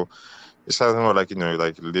 So it's kind of like,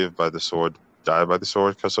 like live by the sword, die by the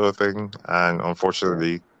sword sort of thing. And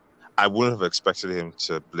unfortunately, I wouldn't have expected him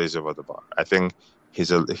to blaze over the bar. I think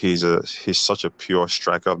he's such a pure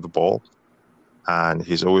striker of the ball, and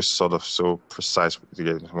he's always sort of so precise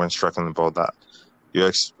when striking the ball that you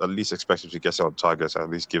at least expect him to get on targets, at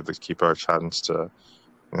least give the keeper a chance to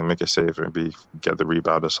make a save, maybe get the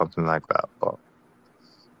rebound or something like that. But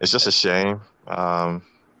it's just a shame.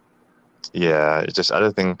 It's just I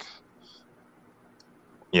don't think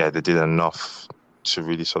they did enough to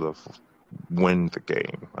really sort of win the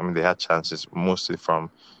game. I mean, they had chances mostly from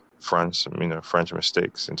French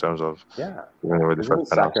mistakes in terms of with the first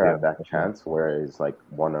penalty. Saka had that chance where it's like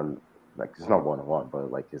it's not 1-on-1, but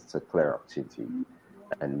like it's a clear opportunity,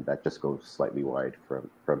 and that just goes slightly wide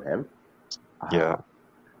from him. Yeah.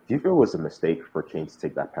 Do you feel it was a mistake for Kane to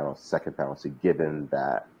take that second penalty, given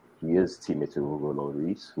that he is teammate to Hugo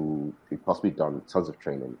Lloris, who he possibly done tons of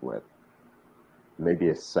training with? Maybe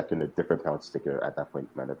a different penalty taker at that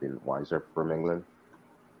point might have been wiser from England.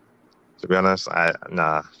 To be honest,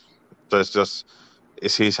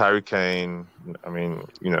 he's Harry Kane. I mean,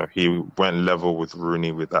 he went level with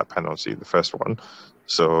Rooney with that penalty, the first one.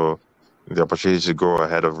 So the opportunity to go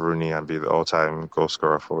ahead of Rooney and be the all-time goal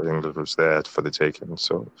scorer for England was there for the taking.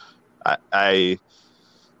 So and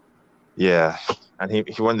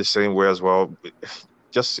he went the same way as well.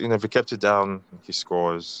 Just, if he kept it down, he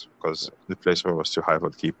scores because the placement was too high for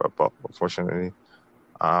the keeper. But unfortunately,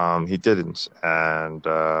 he didn't. And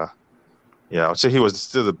I would say he was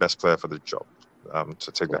still the best player for the job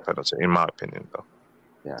to take that penalty, in my opinion, though.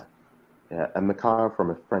 Yeah. And Mikhail, from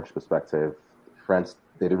a French perspective, France,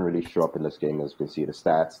 they didn't really show up in this game. As you can see, the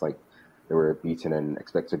stats, like they were beaten in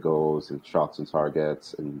expected goals and shots and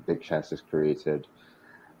targets and big chances created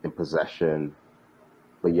in possession,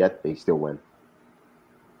 but yet they still win.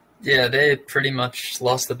 Yeah, they pretty much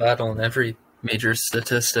lost the battle in every major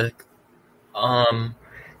statistic. I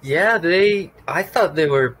thought they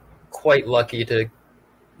were quite lucky to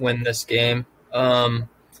win this game. A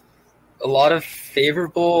lot of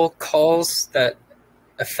favorable calls that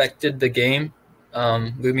affected the game.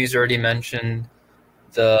 Lumi's already mentioned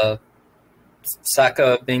the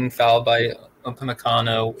Saka being fouled by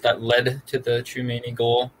Upamecano that led to the Tchouaméni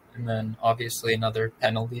goal, and then obviously another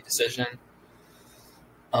penalty decision.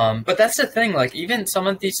 But that's the thing, like even some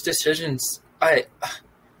of these decisions, I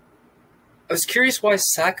was curious why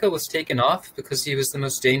Saka was taken off, because he was the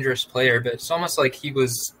most dangerous player, but it's almost like he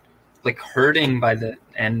was like hurting by the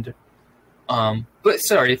end. But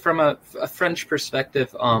sorry, from a French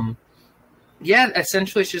perspective,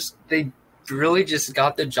 essentially it's just they really just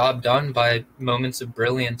got the job done by moments of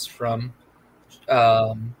brilliance from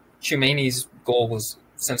Tchouaméni's goal was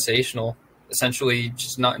sensational. Essentially,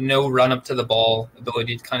 just no run up to the ball,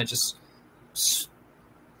 ability to kind of just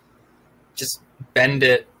bend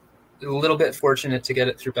it. A little bit fortunate to get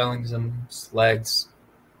it through Bellingham's legs.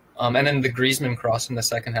 And then the Griezmann cross in the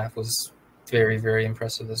second half was very, very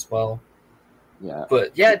impressive as well. Yeah.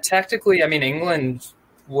 But tactically, I mean, England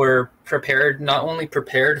were not only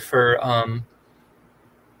prepared for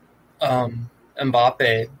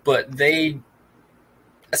Mbappe, but they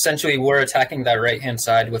essentially were attacking that right-hand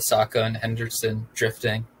side with Saka and Henderson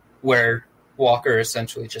drifting, where Walker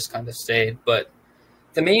essentially just kind of stayed. But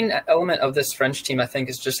the main element of this French team, I think,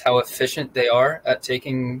 is just how efficient they are at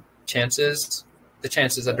taking chances, the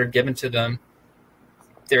chances that are given to them.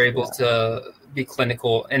 They're able to be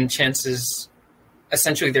clinical, and chances,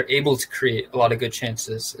 essentially they're able to create a lot of good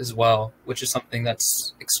chances as well, which is something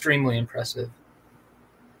that's extremely impressive.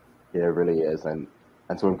 Yeah, it really is. And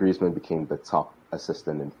Antoine Griezmann became the top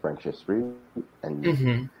assistant in French history,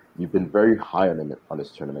 and you've been very high on him on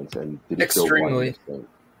this tournament, and did he extremely. Still win this thing?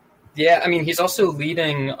 Yeah, I mean, he's also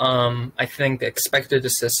leading, I think, expected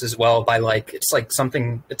assists as well by it's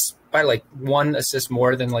by one assist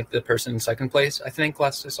more than like the person in second place, I think,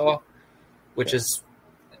 last I saw, which is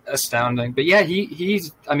astounding. But yeah,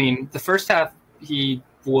 he's, I mean, the first half he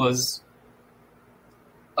was,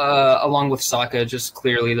 along with Saka, just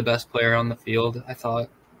clearly the best player on the field, I thought.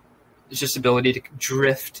 It's just ability to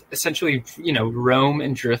drift, essentially, roam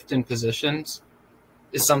and drift in positions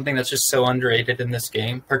is something that's just so underrated in this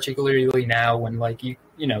game, particularly now when like you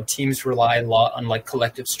know teams rely a lot on like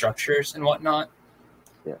collective structures and whatnot.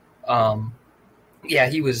 Yeah. Yeah,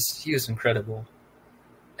 he was incredible,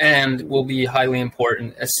 and will be highly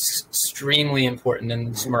important, extremely important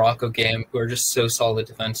in this Morocco game, who are just so solid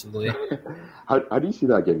defensively. How do you see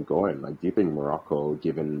that game going? Like, do you think Morocco,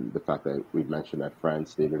 given the fact that we've mentioned that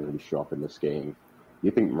France didn't really show up in this game, do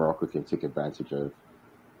you think Morocco can take advantage of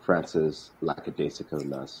France's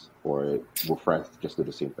lackadaisicalness, or will France just do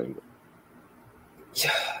the same thing?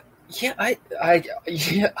 Yeah, I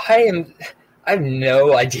have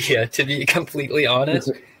no idea, to be completely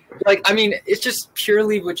honest. Like, I mean, it's just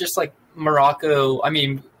purely with just like Morocco. I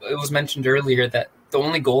mean, it was mentioned earlier that the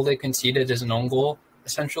only goal they conceded is an own goal,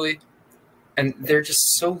 essentially, and they're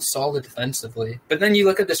just so solid defensively. But then you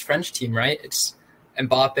look at this French team, right? It's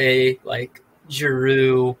Mbappe, like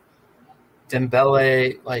Giroud,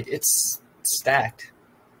 Dembele, like it's stacked.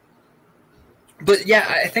 But yeah,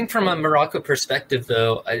 I think from a Morocco perspective,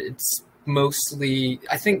 though, it's mostly,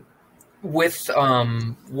 I think with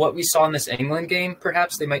what we saw in this England game,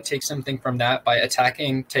 perhaps they might take something from that by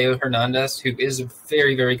attacking Theo Hernandez, who is a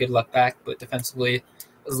very, very good left back, but defensively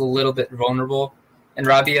is a little bit vulnerable. And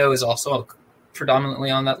Rabiot is also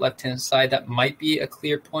predominantly on that left-hand side. That might be a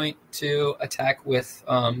clear point to attack with,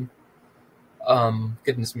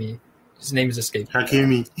 goodness me, his name is escaping.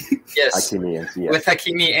 Hakimi. Yes, Hakimi and Ziyech. with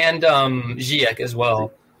Hakimi and Ziyech as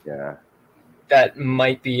well. Yeah. That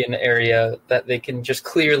might be an area that they can just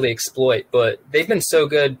clearly exploit. But they've been so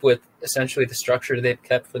good with essentially the structure they've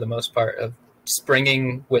kept for the most part of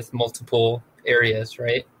springing with multiple areas,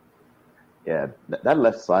 right? Yeah, that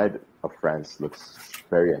left side of France looks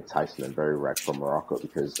very enticing and very ripe for Morocco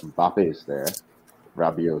because Mbappe is there,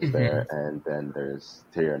 Rabiot is there, and then there's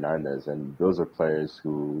Theo Hernandez, and those are players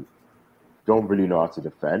who don't really know how to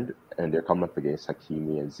defend, and they're coming up against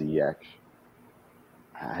Hakimi and Ziyech.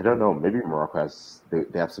 I don't know. Maybe Morocco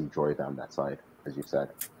they have some joy down that side, as you said.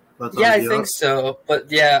 Yeah, I think so.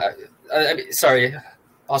 But yeah, I mean, sorry,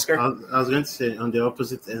 Oscar. I was going to say on the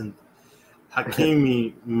opposite end,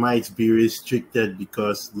 Hakimi might be restricted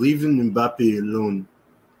because leaving Mbappe alone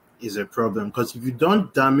is a problem. Because if you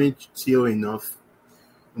don't damage Theo enough,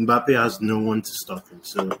 Mbappe has no one to stop him.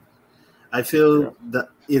 So I feel that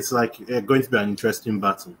it's like going to be an interesting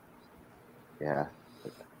battle. Yeah.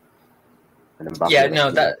 Yeah,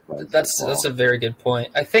 no, that's a very good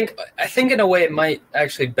point. I think in a way it might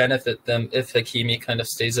actually benefit them if Hakimi kind of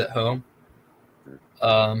stays at home,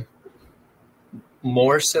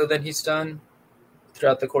 more so than he's done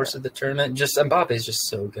throughout the course of the tournament. Just Mbappe is just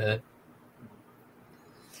so good.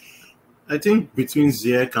 I think between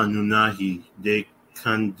Ziyech and Unahi, they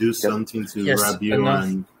can do something to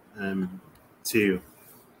Rabiot and Theo.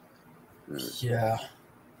 Yeah.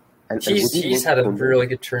 And he's had a really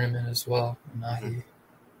good tournament as well, Unahi.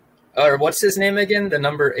 Or what's his name again? The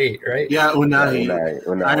number 8, right? Yeah, Unahi.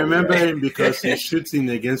 I remember him because his shooting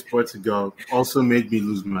against Portugal also made me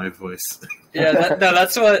lose my voice. Yeah,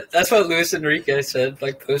 that's what Luis Enrique said.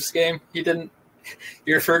 Like post game, he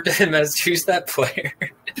referred to him as "who's that player,"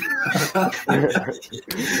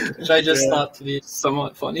 which I just thought to be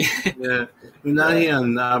somewhat funny. Yeah, Unahi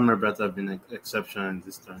and Amrabat have been exceptional in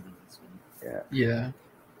this tournament. Yeah.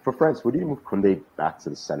 For France, would you move Koundé back to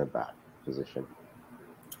the center back position?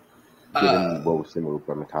 Given what we've seen with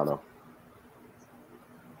Upamecano?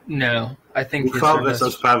 No, I think Buffon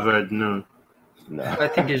versus Pavard. No, I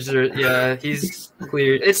think he's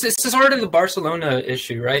clear. It's sort of the Barcelona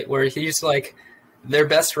issue, right? Where he's like their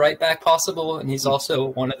best right back possible, and he's also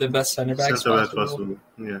one of the best center backs possible.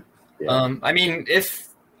 Yeah. I mean,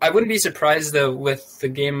 I wouldn't be surprised though with the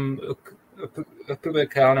game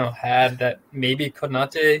Upamecano had that maybe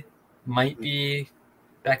Konate might be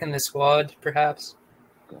back in the squad, perhaps.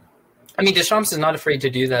 I mean, Deschamps is not afraid to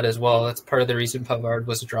do that as well. That's part of the reason Pavard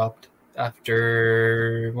was dropped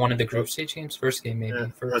after one of the group stage games, first game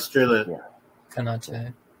maybe for Australia.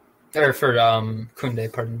 Konate, or for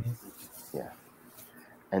Koundé, pardon me. Yeah.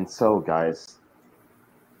 And so, guys,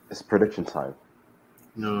 it's prediction time.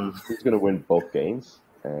 No. Who's going to win both games,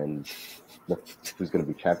 and who's going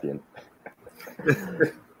to be champion?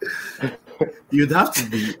 You'd have to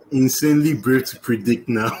be insanely brave to predict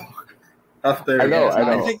now. After I know.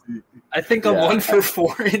 I think I'm 1 for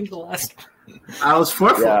 4 in the last one. I was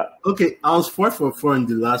 4 for okay. I was 4 for 4 in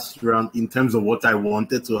the last round in terms of what I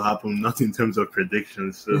wanted to happen, not in terms of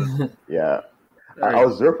predictions. So yeah, I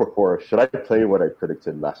was 0 for 4. Should I play what I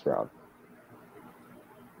predicted last round?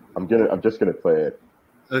 I'm just gonna play it.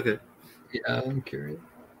 Okay. Yeah, I'm curious.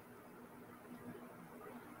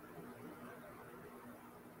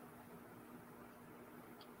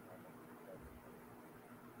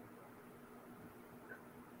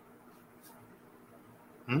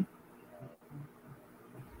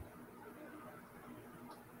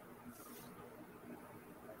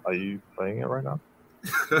 Are you playing it right now?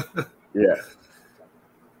 Yeah.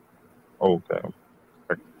 Okay.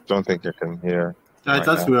 I don't think I can hear. I right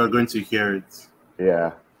thought now. we were going to hear it.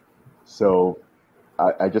 Yeah. So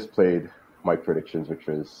I just played my predictions, which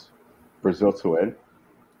was Brazil to win,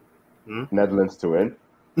 Netherlands to win,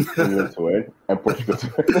 England to win, and Portugal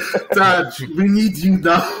to win. Dad, we need you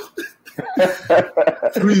now.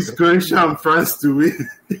 Please, Croatia and France to win.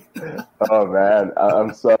 Oh man,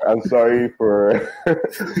 I'm sorry. I'm sorry for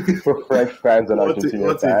for French fans and Argentina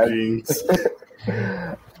What a fans, jinx.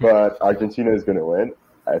 but Argentina is going to win.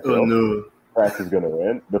 I feel Oh no. France is going to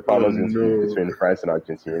win. The finals is no. between France and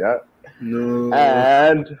Argentina, No.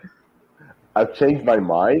 and I've changed my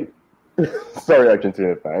mind. Sorry,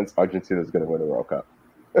 Argentina fans. Argentina is going to win the World Cup.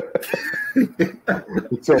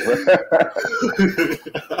 It's over.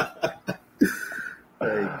 My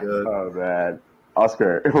God. Oh man,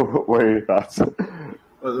 Oscar, what are your thoughts?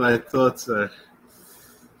 Well, my thoughts are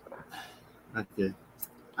okay.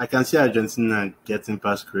 I can see Argentina getting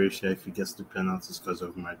past Croatia if he gets the penalties because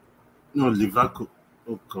of Liverpool.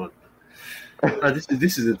 Oh God.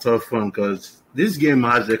 This is a tough one because this game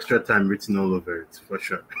has extra time written all over it for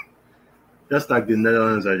sure. Just like the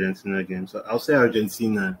Netherlands Argentina game. So I'll say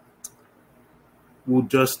Argentina will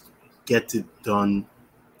just get it done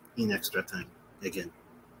in extra time again.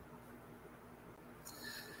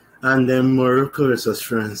 And then Morocco versus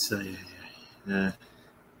France. I'm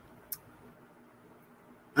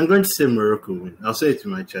going to say Morocco win. I'll say it to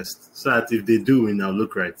my chest. So that if they do win, I'll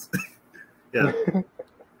look right. Yeah.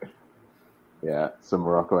 Yeah, so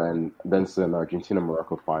Morocco, and then it's an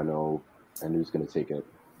Argentina-Morocco final, and who's going to take it?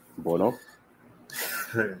 Bono?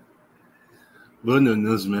 Bono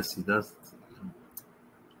knows Messi. That's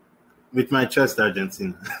with my chest,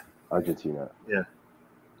 Argentina. Argentina. Yeah.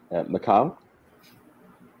 Macau?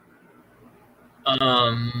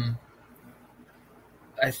 I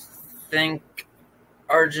think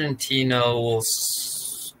Argentina will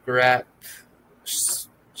scrap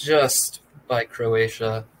just by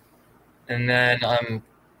Croatia, and then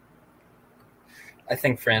I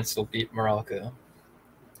think France will beat Morocco.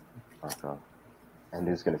 Okay. And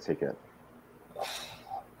who's going to take it?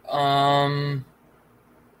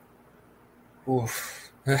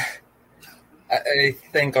 Oof. I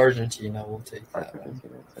think Argentina will take that one.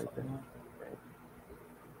 Argentina will take it.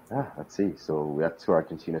 Right. Let's see. So we have 2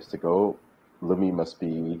 Argentinas to go. Lumi must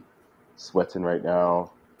be sweating right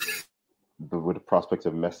now, but with the prospect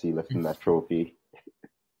of Messi lifting that trophy.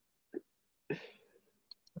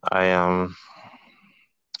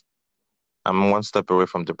 I'm one step away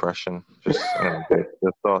from depression. Just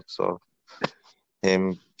the thoughts of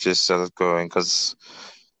him just going, because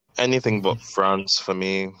anything but France for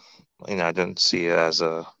me, I don't see it as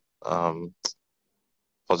a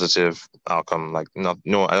positive outcome. Like, no,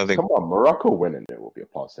 I don't think. Come on, Morocco winning it will be a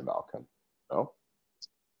positive outcome. No.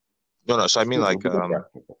 No. So I mean, like,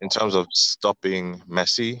 in terms of stopping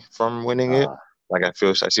Messi from winning it, like I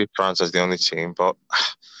see France as the only team, but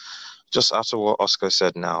just after what Oscar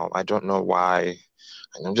said now, I don't know why.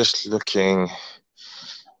 And I'm just looking.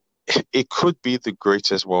 It could be the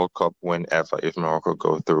greatest World Cup win ever if Morocco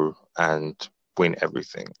go through and win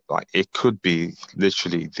everything. Like, it could be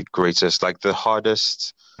literally the greatest, like the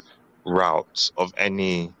hardest route of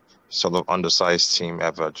any sort of undersized team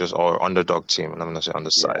ever, or underdog team. And I'm not saying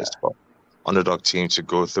undersized, but underdog team to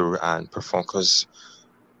go through and perform, because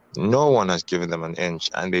no one has given them an inch,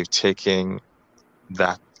 and they've taken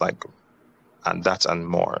that, and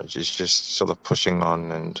more. It's just sort of pushing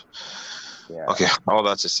on. And okay, all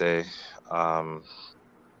that to say, let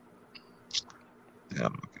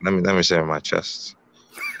me say in my chest.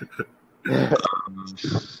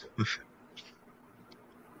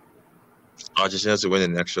 Argentina to win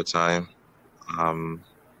in extra time, and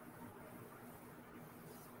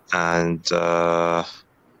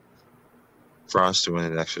France to win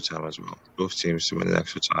in extra time as well. Both teams to win in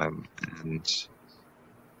extra time, and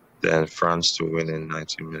then France to win in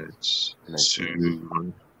 90 minutes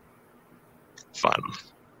to final.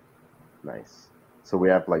 Nice. So we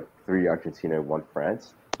have like 3 Argentina, 1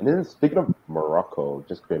 France. And then speaking of Morocco,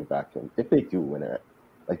 just going back, and if they do win it,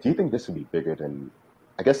 like, do you think this would be bigger than?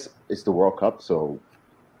 I guess it's the World Cup, so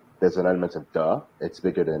there's an element of it's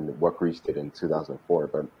bigger than what Greece did in 2004.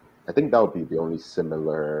 But I think that would be the only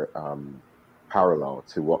similar parallel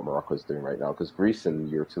to what Morocco is doing right now. Because Greece in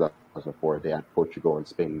the year 2004, they had Portugal and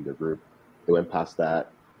Spain in their group. They went past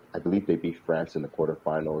that. I believe they beat France in the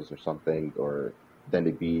quarterfinals or something, or then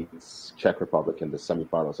they beat Czech Republic in the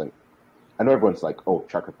semifinals. And I know everyone's like, oh,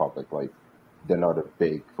 Czech Republic, like, they're not a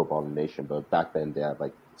big football nation, but back then they had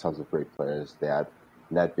like tons of great players. They had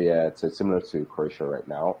Nedved, so it's similar to Croatia right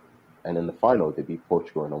now. and in the final they beat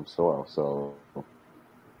Portugal in home soil. So,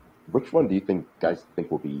 which one do you guys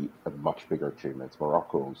think will be a much bigger achievement,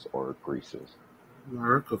 Morocco's or Greece's?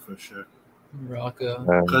 Morocco for sure. Morocco.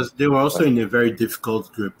 Because they were also in a very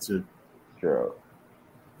difficult group too. Sure.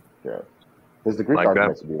 Because the Greek Like that.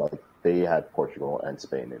 arguments would be like they had Portugal and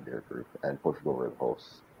Spain in their group, and Portugal were the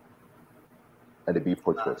hosts, and they beat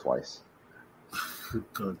Portugal twice.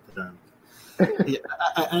 God damn. Yeah,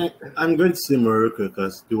 I'm going to say Morocco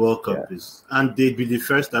because the World Cup is, and they'd be the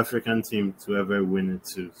first African team to ever win it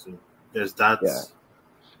too. So there's that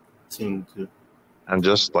team too. And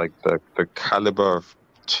just like the caliber of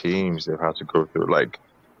teams they've had to go through, like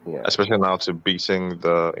especially now to beating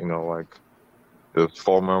the the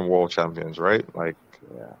former world champions, right? Like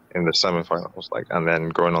in the semifinals, like, and then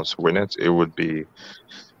going on to win it, it would be,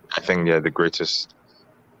 I think, the greatest.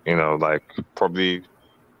 Like probably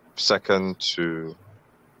second to,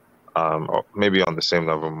 or maybe on the same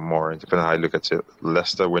level more, depending on how you look at it.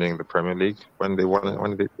 Leicester winning the Premier League when they won it,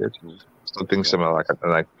 when they did something similar,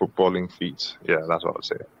 like footballing feats. Yeah, that's what I would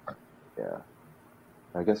say. Yeah,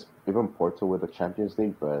 I guess even Porto with the Champions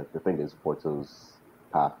League, but the thing is, Porto's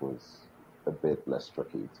path was a bit less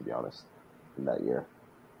tricky, to be honest, in that year.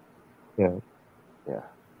 Yeah.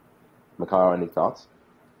 Mikhail, any thoughts?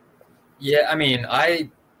 Yeah, I mean, I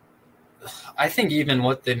think even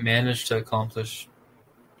what they managed to accomplish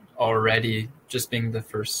already, just being the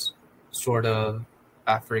first sort of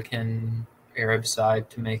African Arab side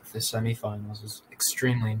to make the semifinals, is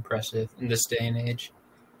extremely impressive in this day and age.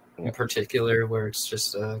 In particular, where it's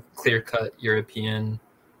just a clear-cut European,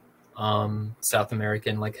 South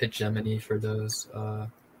American like hegemony for those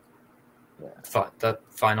the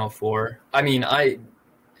Final Four. I mean,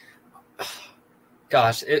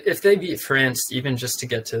 gosh, if they beat France even just to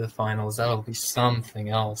get to the finals, that'll be something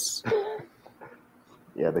else.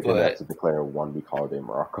 They're gonna have to declare 1 week holiday in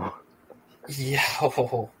Morocco. Yeah.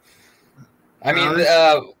 I mean,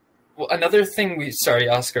 another thing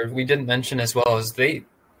Oscar, we didn't mention as well is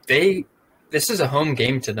this is a home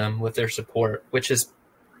game to them with their support, which is,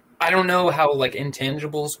 I don't know how like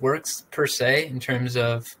intangibles works per se in terms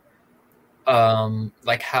of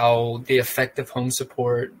like how the effect of home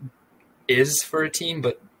support is for a team,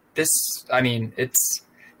 but this, I mean, it's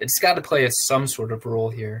got to play some sort of role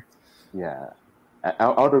here. Yeah, I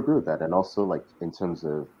would agree with that, and also like in terms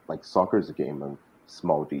of like soccer is a game of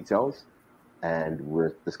small details, and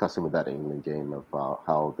we're discussing with that England game about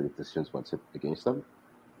how the decisions went against them.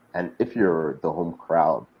 And if you're the home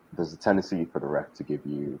crowd, there's a tendency for the ref to give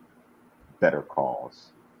you better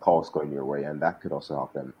calls going your way, and that could also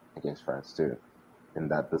help them against France too, in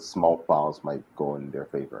that the small fouls might go in their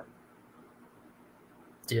favor.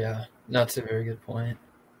 Yeah, that's a very good point.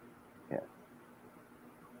 Yeah.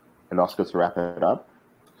 And Oscar, to wrap it up.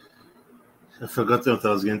 I forgot what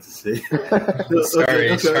I was going to say. Sorry.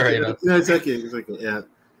 No, it's okay. Yeah.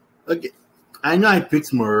 Okay. I know I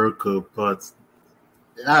picked Morocco, but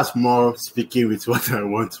that's more speaking with what I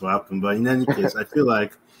want to happen. But in any case, I feel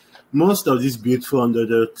like most of these beautiful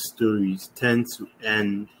underdog stories tend to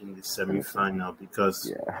end in the semi-final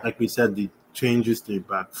because, like we said, the changes the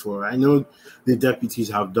back four. I know the deputies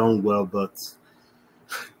have done well, but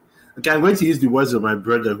okay, I'm going to use the words of my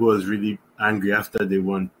brother who was really angry after they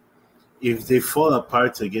won. If they fall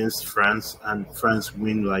apart against France and France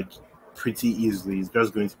win like pretty easily, it's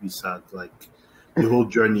just going to be sad. Like the whole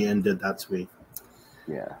journey ended that way.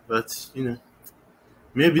 Yeah. But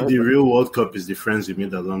maybe the real World Cup is the friends we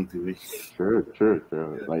made along the way. True.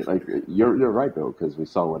 Yeah. Like you're right though, because we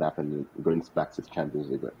saw what happened going back to the Champions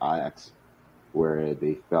League with Ajax, where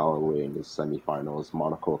they fell away in the semifinals.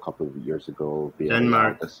 Monaco a couple of years ago,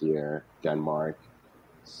 Denmark this year, Denmark.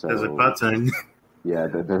 So there's a pattern. Yeah,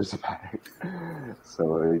 there's a pattern.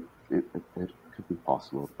 So it could be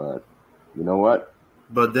possible, but you know what?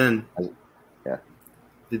 But then,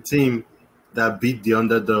 the team that beat the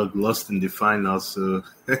underdog lost in the final. So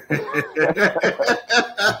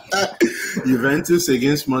Juventus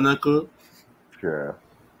against Monaco. Sure.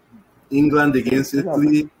 England against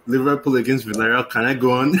Italy. Liverpool against Villarreal. Can I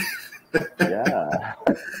go on?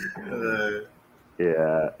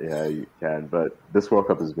 Yeah, you can. But this World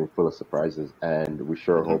Cup has been full of surprises, and we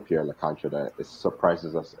sure hope here at La Cancha that it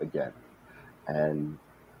surprises us again. And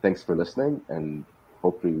thanks for listening, and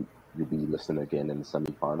hopefully you'll be listening again in the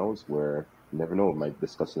semifinals, where you never know, we might be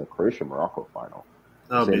discussing a Croatia-Morocco final.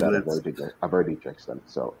 I've already jinxed them,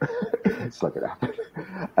 so it's not going to happen.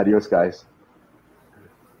 Adios, guys.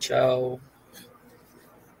 Ciao.